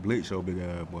gonna blitz your big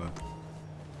ass, boy.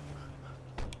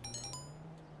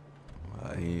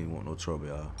 He ain't want no trouble,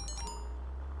 y'all.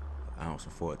 Ounce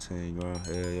of 14 grand.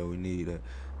 Hell yeah, we need that.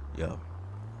 Yeah.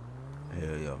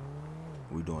 Hell yeah.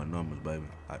 We doing numbers, baby.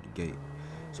 Out the gate.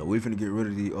 So we finna get rid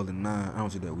of the other 9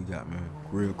 ounces that we got, man.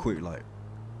 Real quick, like.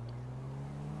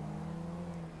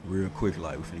 We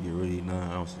finna get rid of these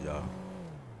 9 ounces, y'all.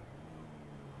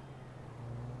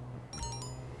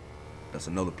 That's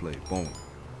another play. Boom.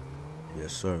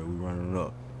 Yes, sir. We running it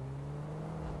up.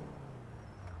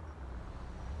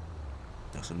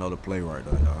 That's another play right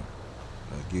there, y'all.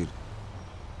 Let's get it.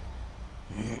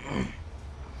 Yo.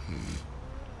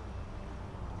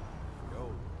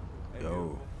 Hey, Yo.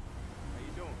 How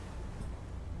you doing?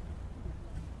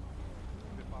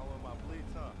 Been following my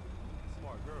bleeds, huh?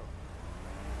 Smart girl.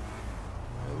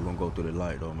 Yeah, we gonna go through the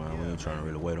light though, man. We ain't trying to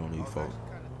really wait on these folks.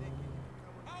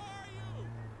 How are you?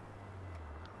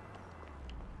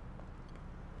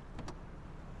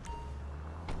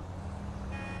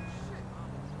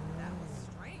 That was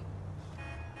strange.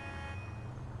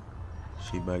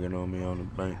 She begging on me on the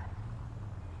bank.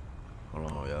 Hold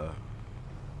on, y'all.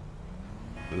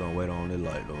 We gonna wait on this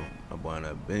light though. I'm buying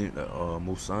that Bent, that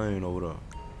Musain over there.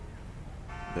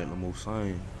 Bentley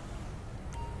Musain.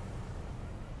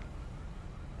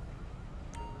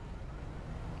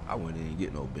 I wouldn't even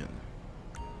get no Bentley.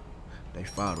 They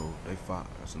fire though. They fire.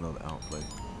 That's another outplay.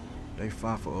 They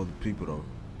fire for other people though,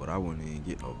 but I wouldn't even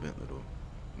get no Bentley though.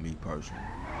 Me personally.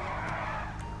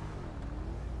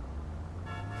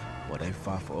 But they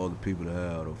fight for other people to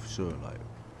have though, for sure. Like,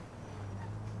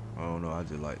 I don't know. I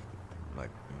just like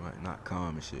not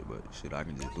calm and shit, but shit I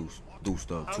can just do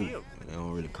stuff too. And they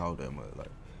don't really call that much.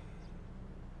 Like,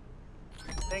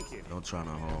 Thank you. don't try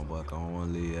no harm, but I don't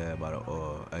want to leave that by the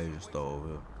Asian store over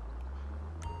here.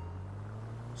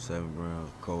 7 grams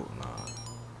of coke, nah.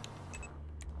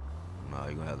 Nah,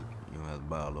 you gonna have to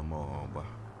buy a little more, homeboy.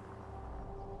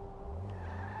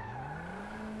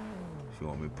 If you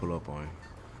want me to pull up on you.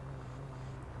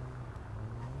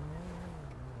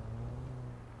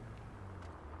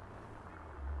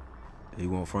 He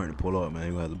want Frank to pull up, man. He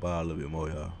gonna have to buy a little bit more,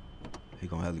 y'all. He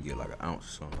gonna have to get like an ounce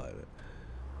or something like that.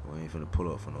 We ain't finna pull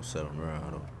up for no 7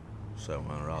 grand though.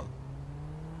 $700.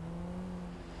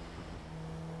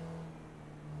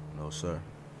 No sir.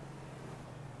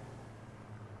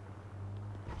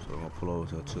 So we're gonna pull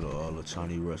over to the little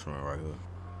Chinese restaurant right here.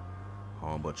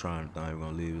 Homeboy trying to think we're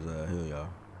gonna leave his ass here, y'all.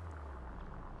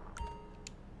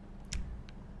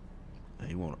 And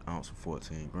he want an ounce of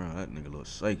 14 grand. That nigga look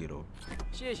shaky though.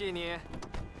 谢谢你。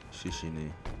 Shit she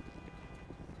need.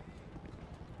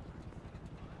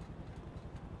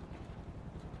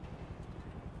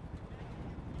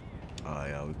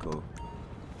 Alright, y'all, we cool.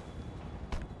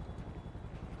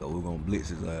 So we're gonna blitz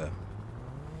his ass.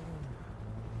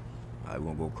 Alright,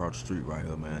 we're gonna go across the street right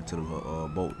here, man, to the little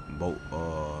boat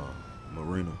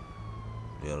marina.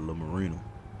 Yeah, the little marina.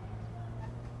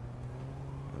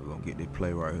 And we're gonna get this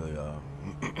play right here, y'all.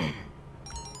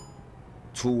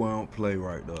 2-ounce play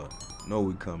right there. Know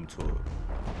we coming to it.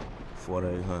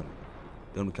 4,800.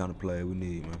 Them the kind of play we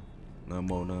need, man. Nothing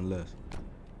more, nothing less.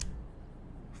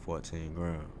 14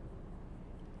 grand.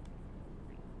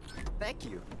 Thank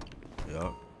you.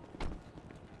 Yup.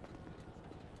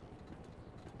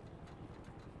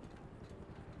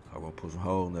 I'm gonna put some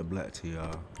holes in that black tee,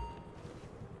 y'all.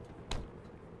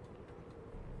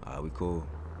 Alright, we cool.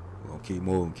 We're gonna keep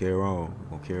moving, carry on.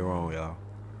 We're gonna carry on, y'all.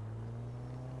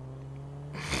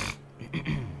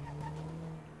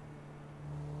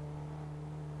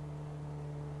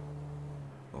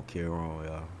 Gonna carry on,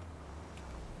 y'all.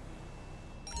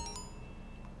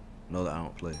 Another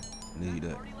ounce play. Need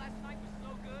that.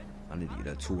 I need to get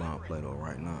that 2-ounce play though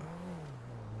right now.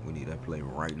 We need that play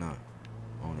right now.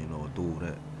 I don't even know what to do with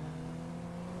that.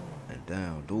 And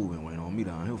damn, dude been waiting on me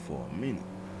down here for a minute.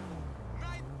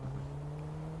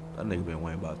 That nigga been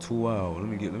waiting about 2 hours. Let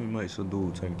me make sure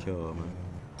dude taken care of, man.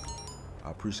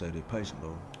 I appreciate his patience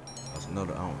though. That's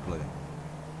another ounce play.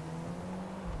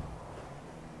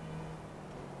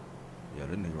 Yeah,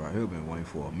 that nigga right here been waiting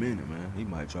for a minute, man. He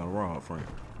might try to rob Frank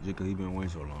just cause he been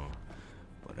waiting so long.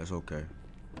 But that's okay.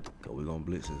 Cause we gonna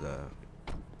blitz his ass.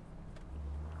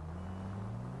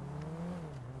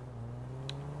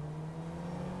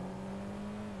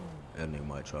 That nigga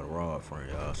might try to rob Frank,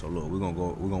 y'all. So look, we're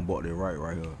gonna buck that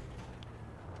right here.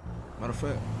 Matter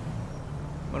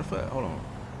of fact, hold on.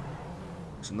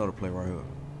 It's another play right here.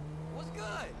 What's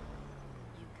good?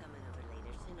 You coming over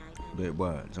later tonight? Big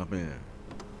boy, jump in.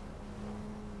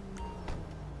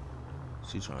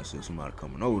 She trying to see somebody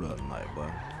coming over there tonight,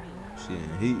 boy. She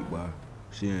in heat, boy.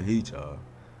 She in heat, y'all.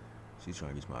 She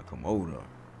trying to get somebody to come over there.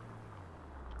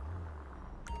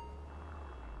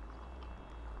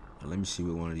 Now, let me see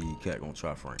what one of these cats gonna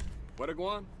try Frank. What a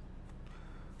guan?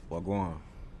 What going?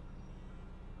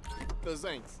 The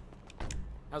Zanks.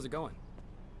 How's it going?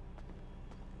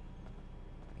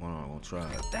 One of them gonna try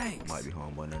it. Thanks. Might be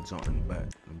home, but then jump in the back.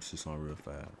 Let me see something real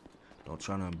fast. Don't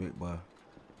try nothing big, boy.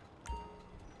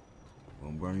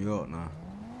 Gonna burn you up now.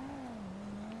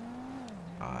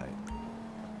 Alright.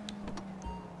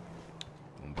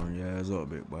 Gonna burn your ass up,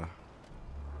 big boy.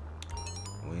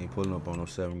 We ain't pulling up on no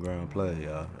 7 grand play,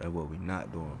 y'all. That's what we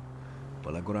not doing.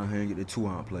 But let's go down here and get the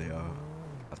 2-ounce play, y'all.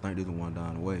 I think this is the one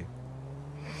down the way.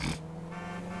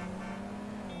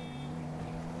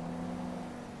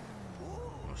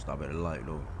 Gonna stop at the light,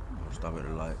 though. Gonna stop at the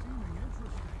light.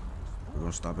 We're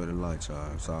gonna stop at the light,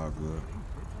 y'all. It's all good.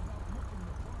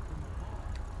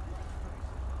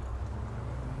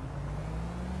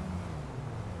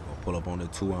 Pull up on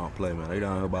that 2-ounce play, man. They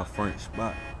down here by Frank's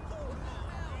spot.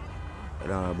 They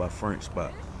down here by Frank's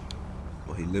spot.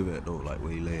 Where he live at though, like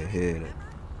where he lay his head at.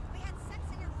 We had sex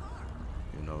in your car.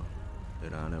 You know, they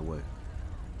down that way.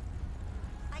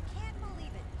 I can't believe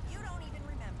it. You don't even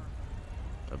remember.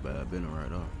 That bad business right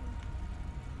there.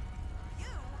 You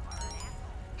are an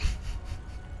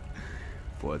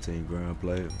asshole. 14 grand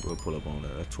play. We'll pull up on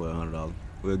that. That's $1,200.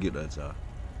 We'll get that, y'all.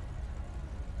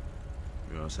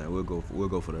 You know what I'm saying? We'll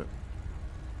go for that.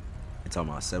 You talking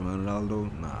about $700 though?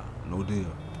 Nah, no deal.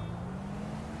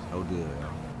 No deal,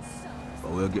 y'all.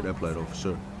 But we'll get that play though for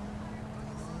sure.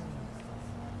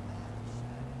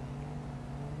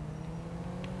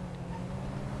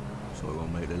 So we're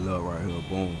gonna make that love right here,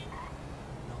 boom. You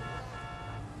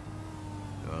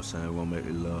know what I'm saying? We're gonna make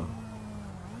it love.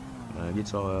 Man,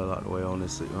 get your ass out the way on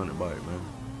this 600 bike, man.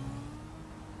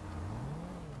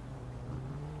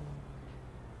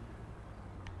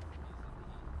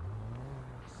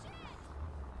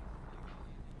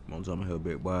 Come on, jump in here,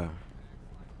 big boy.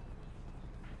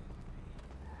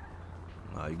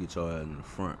 Nah, you get your ass in the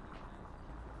front.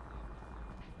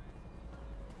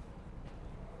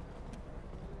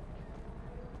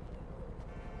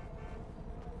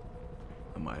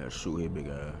 I might have to shoot his big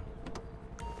ass.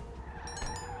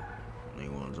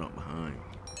 Nigga wanna jump behind.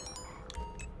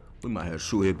 We might have to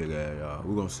shoot his big ass, y'all.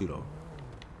 We gonna see though.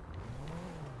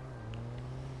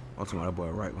 I'm talking about that boy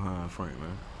right behind Frank,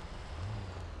 man.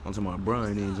 I'm talking about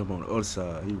Brian didn't jump on the other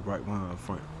side. He right behind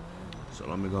Frank. So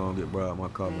let me go and get Brian out my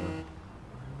car, man.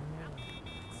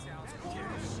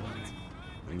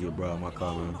 Let me get Brian out my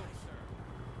car, man.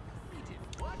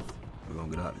 We're gonna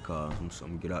get out the car. I'm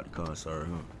gonna get out the car, sorry,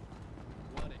 huh?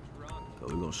 So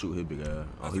we gonna shoot his big ass.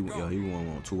 Oh, he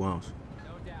want 2 ounce.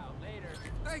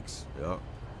 Thanks. Yup.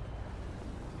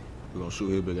 We gonna shoot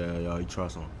his big ass, y'all. He try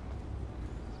something.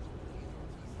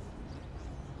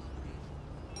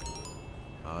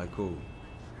 Alright, cool.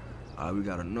 Alright, we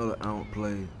got another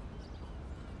outplay.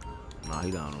 Nah, he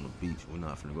down on the beach. We're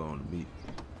not finna go on the beach.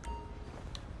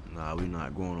 Nah, we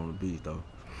not going on the beach though.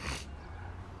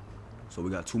 So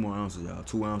we got 2 more ounces, y'all.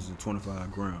 2 ounces and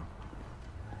 25 grams.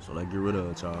 So let's get rid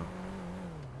of it, y'all.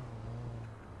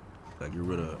 Let's get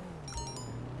rid of it.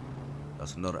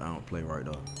 That's another outplay right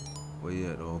there. Well,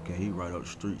 yeah, though. Okay, he right up the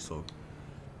street, so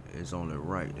it's only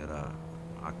right that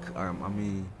I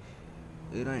mean,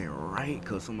 it ain't right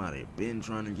cause somebody been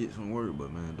trying to get some work,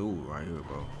 but man, dude, right here,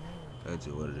 bro. That's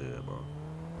just what it is, bro.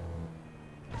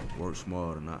 Work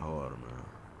smarter, not harder, man.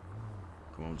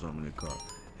 Come on, jump in the car.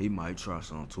 He might try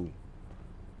some too.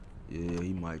 Yeah,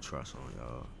 he might try some,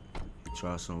 y'all. He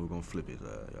try some, we're gonna flip his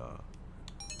ass, y'all.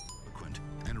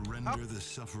 And render the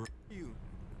sufferer.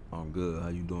 I'm good. How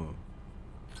you doing?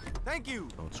 Thank you.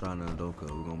 Don't try nothing though, cause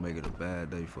we're gonna make it a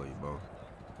bad day for you, bro.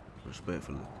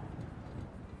 Respectfully.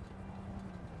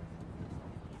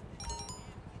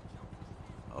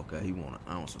 Okay, he want an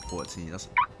ounce of 14. That's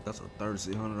a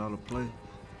 $3,600 play.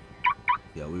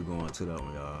 Yeah, we're going to that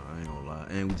one, y'all. I ain't gonna lie.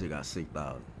 And we just got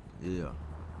 6,000. Yeah.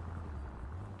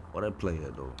 What that play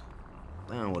at though?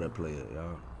 Damn, what that play at,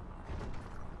 y'all?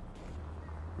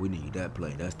 We need that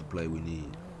play. That's the play we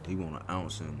need. He want an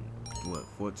ounce and what,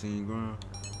 14 grand?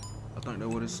 I think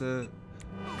that's what it said.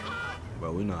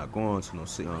 Bro, we not going to no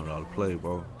 $600 play,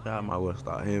 bro. Y'all might well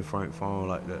start hitting Frank phone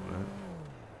like that, man.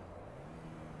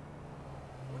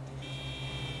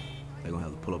 They gonna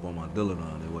have to pull up on my dealer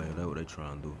down their way. That's what they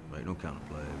trying to do. Make no kind of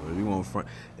play. But if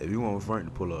you want Frank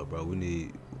to pull up, bro, we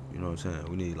need, you know what I'm saying?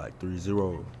 We need like 3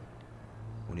 zeros.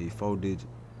 We need 4 digits.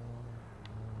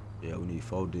 Yeah, we need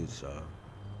 4 digits, y'all.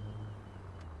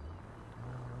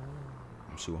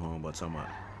 Let me see what homeboy talking about.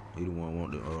 He the one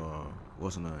want the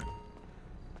what's the name?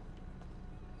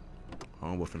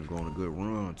 Homeboy finna go on a good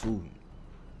run too.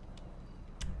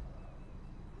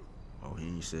 Oh, he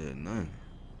ain't said nothing.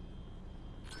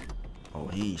 Oh,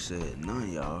 he ain't said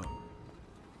none, y'all.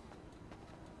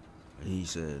 He ain't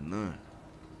said none.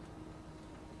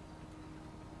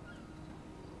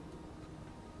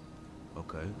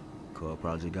 Okay. Cuz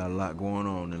probably got a lot going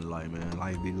on in life, man.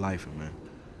 Life be lifing, man.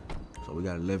 So we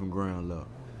got 11 grand left.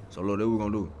 So look, that what we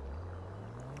gonna do.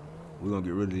 We gonna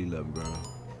get rid of these 11 grand.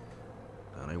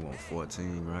 Now they want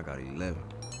 14 grand. I got 11.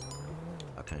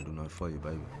 I can't do nothing for you,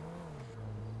 baby.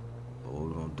 But what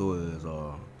we gonna do is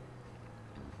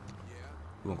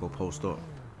we're gonna go post up.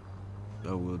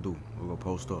 That's what we'll do. We're gonna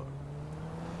post up.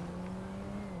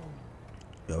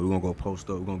 Yeah, we're gonna go post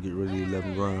up. We're gonna get rid of the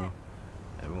 11 grand.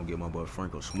 And we're gonna get my boy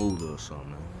Frank a smoother or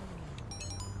something, man.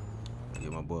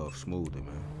 Get my boy a smoother,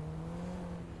 man.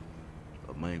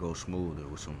 A mango smoother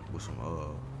with some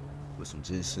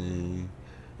ginseng.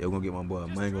 Yeah, we're gonna get my boy a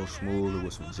mango smoother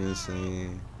with some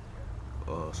ginseng,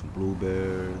 some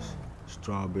blueberries,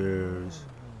 strawberries,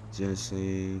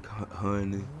 ginseng,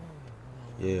 honey.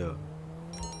 Yeah,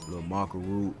 little maca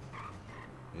root.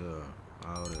 Yeah,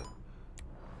 all that.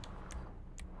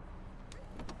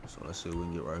 So let's see what we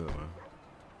can get right here, man.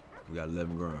 We got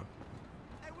 11 grand.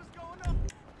 Hey, what's going on?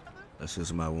 Let's see if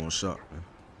somebody want a shot, man.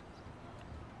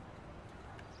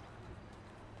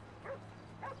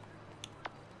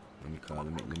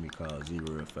 Let me call Z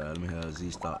real fast. Let me have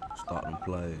Z start them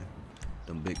play,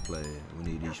 them big plays. We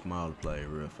need these smaller plays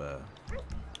real fast.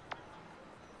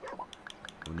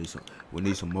 We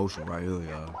need some motion right here,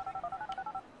 y'all.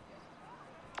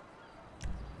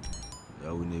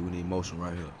 Yeah, we need motion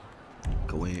right here.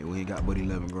 Cause we ain't got but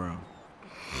 11 grand.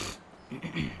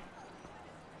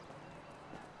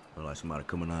 Like somebody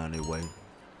coming on their way. You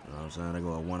know what I'm saying? They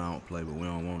go a 1 ounce play, but we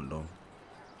don't want it though.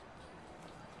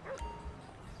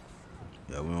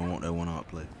 Yeah, we don't want that 1 ounce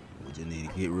play. We just need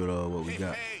to get rid of what we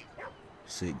got.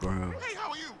 6 grand. Hey,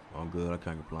 how are you? I'm good. I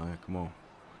can't complain. Come on.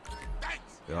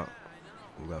 Thanks. Yup.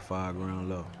 We got 5 grand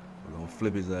left. We're gonna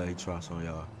flip his ass. He try some,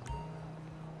 y'all.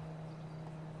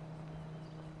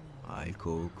 Alright,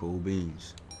 cool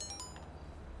beans.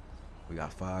 We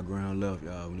got 5 grand left,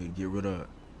 y'all. We need to get rid of it.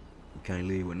 We can't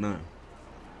leave with nothing.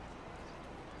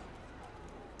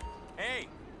 Hey.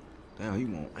 Damn, he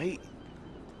want 8.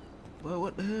 Boy,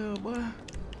 what the hell, boy?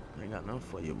 I ain't got nothing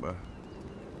for you, bro.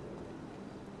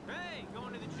 Hey,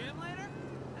 going to the gym later?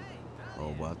 Hey,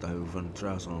 Oh, boy, I thought we were finna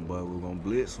try something, boy. We were gonna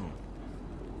blitz him.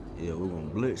 Yeah, we're gonna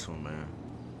blitz him, man.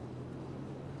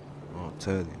 I'll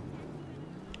tell you.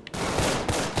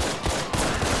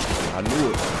 I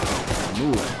knew it.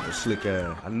 The slick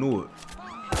ass. I knew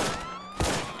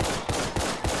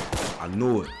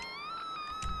it.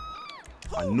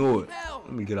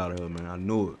 Let me get out of here, man. I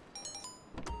knew it.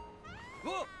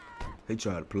 He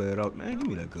tried to play it out. Man, give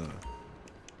me that gun.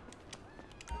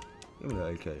 Give me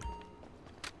that AK.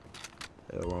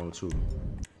 Hell wrong with you.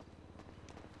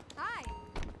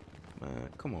 Man,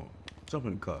 come on. Jump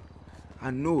in the car.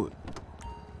 I knew it.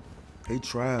 He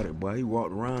tried it, boy. He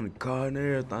walked around the car and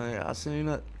everything. I seen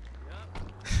that.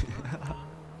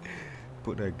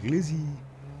 Put that glizzy.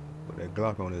 Put that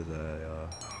Glock on his eye, y'all.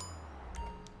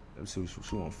 Let me see what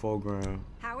she want, 4 grand.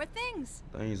 How are things?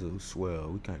 Things are swell.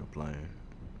 We can't complain.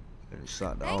 And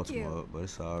shot the Thank Ultima you. up, but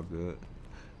it's all good.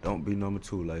 Don't be number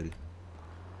 2, lady.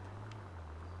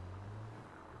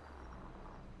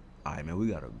 Alright, man, we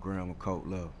got a gram of coke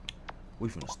left. We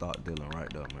finna start dealing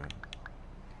right there, man.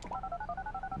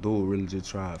 Dude really just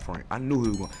tried Frank. I knew he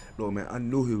was gonna, look, man, I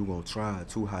knew he was gonna try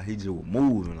too, how he just was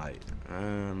moving like,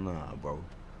 nah, bro.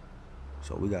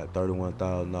 So we got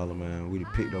 $31,000, man. We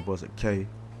done picked up us a K.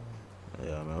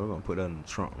 Yeah, man, we're gonna put that in the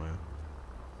trunk, man.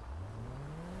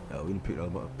 Yeah, we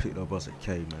done picked up us a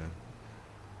K, man. You know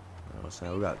what I'm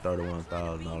saying? We got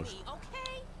 $31,000.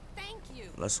 Okay, thank you.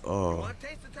 Let's Want to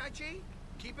taste the Tai Chi?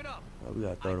 Keep it up. yeah, we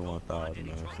got 31,000,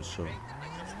 man, for sure. Hey,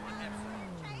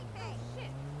 shit.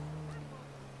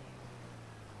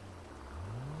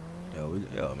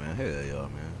 Yeah, man, hell yeah,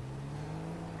 man.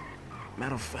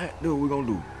 Matter of fact, dude, what we gonna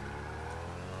do?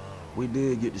 We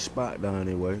did get the spot down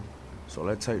anyway, so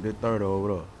let's take that 30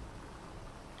 over there.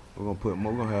 We're gonna put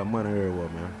more. We're gonna have money everywhere,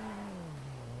 man.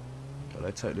 So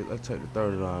let's take the 30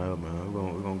 down here, man.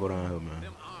 We're gonna go down here, man.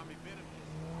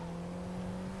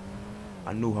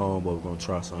 I knew homeboy was gonna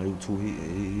try something. He was too.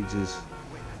 He just.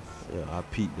 Yeah, I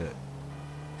peeped that.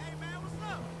 Hey, man, what's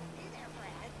up? Hey there,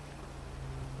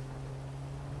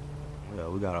 Brad. Yeah,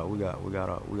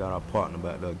 we got our partner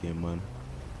back there getting money.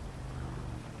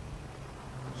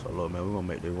 So look, man, we're gonna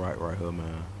make this right here,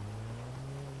 man.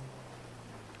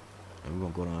 And we're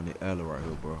gonna go down the alley right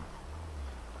here, bro.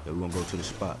 Yeah, we're gonna go to the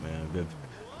spot, man.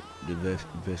 The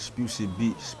Vespucci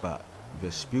Beach spot.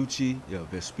 Vespucci, yeah,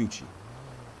 Vespucci.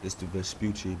 It's the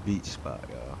Vespucci Beach spot,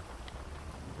 y'all. You know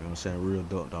what I'm saying? Real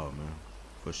dope dog, man.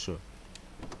 For sure.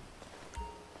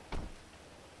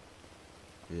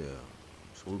 Yeah.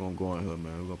 So we're gonna go in here,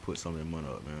 man. We're gonna put some of that money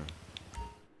up, man.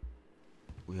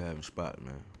 We having spot,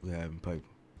 man. We having paper.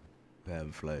 We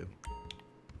having flavor.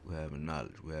 We having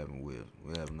knowledge. We having wisdom.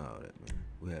 We having all that, man.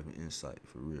 We having insight,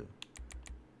 for real.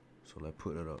 So let's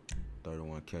put it up.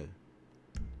 31K.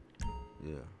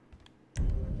 Yeah.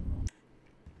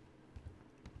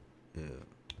 Yeah.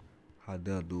 How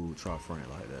dare dude try Frank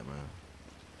like that, man?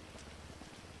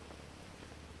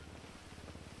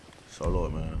 So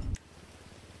Lord, man.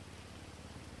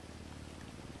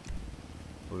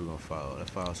 What we gonna follow?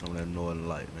 Let's follow some of that northern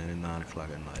light, man. It's 9 o'clock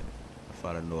at night. Let's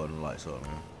follow that northern lights up,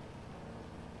 man.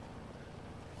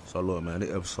 So Lord, man,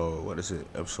 this episode, what is it?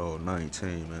 Episode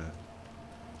 19, man.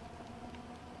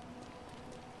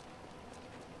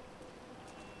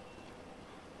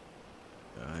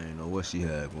 I ain't know what she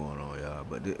had going on, y'all,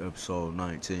 but this episode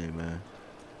 19, man.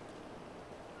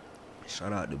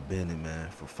 Shout out to Benny, man,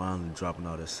 for finally dropping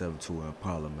out that 7.2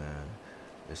 Impala, man.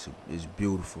 It's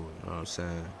beautiful, you know what I'm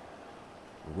saying?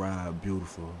 Ride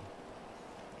beautiful.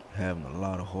 Having a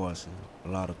lot of horses, a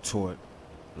lot of torque,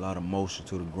 a lot of motion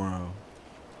to the ground.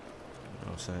 You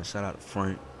know what I'm saying? Shout out to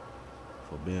Frank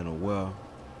for being aware. You know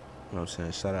what I'm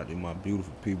saying? Shout out to my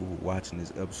beautiful people who watching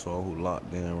this episode, who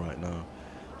locked in right now.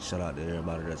 Shout out to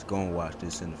everybody that's gonna watch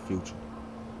this in the future.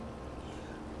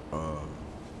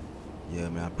 Yeah,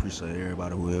 man, I appreciate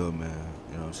everybody who here, man.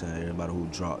 You know what I'm saying? Everybody who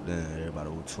dropped in, everybody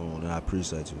who tuned in. I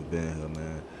appreciate you for being here,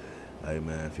 man. Hey,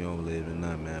 man, if you don't believe in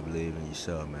nothing, man, believe in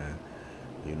yourself, man.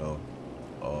 You know,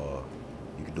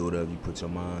 you can do whatever you put your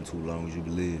mind to, as long as you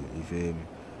believe it. You feel me?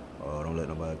 Don't let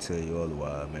nobody tell you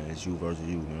otherwise, man. It's you versus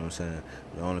you, you know what I'm saying?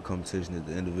 The only competition is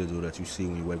the individual that you see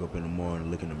when you wake up in the morning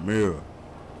and look in the mirror.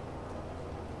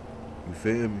 You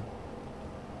feel me?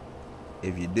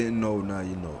 If you didn't know, now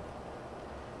you know.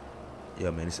 Yeah,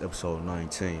 man, it's episode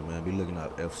 19, man. Be looking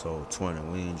at episode 20.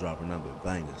 We ain't dropping nothing but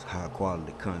bangers. High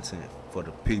quality content for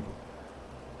the people.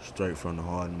 Straight from the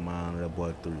heart and the mind of that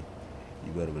boy 3.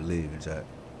 You better believe it, Jack.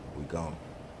 We gone.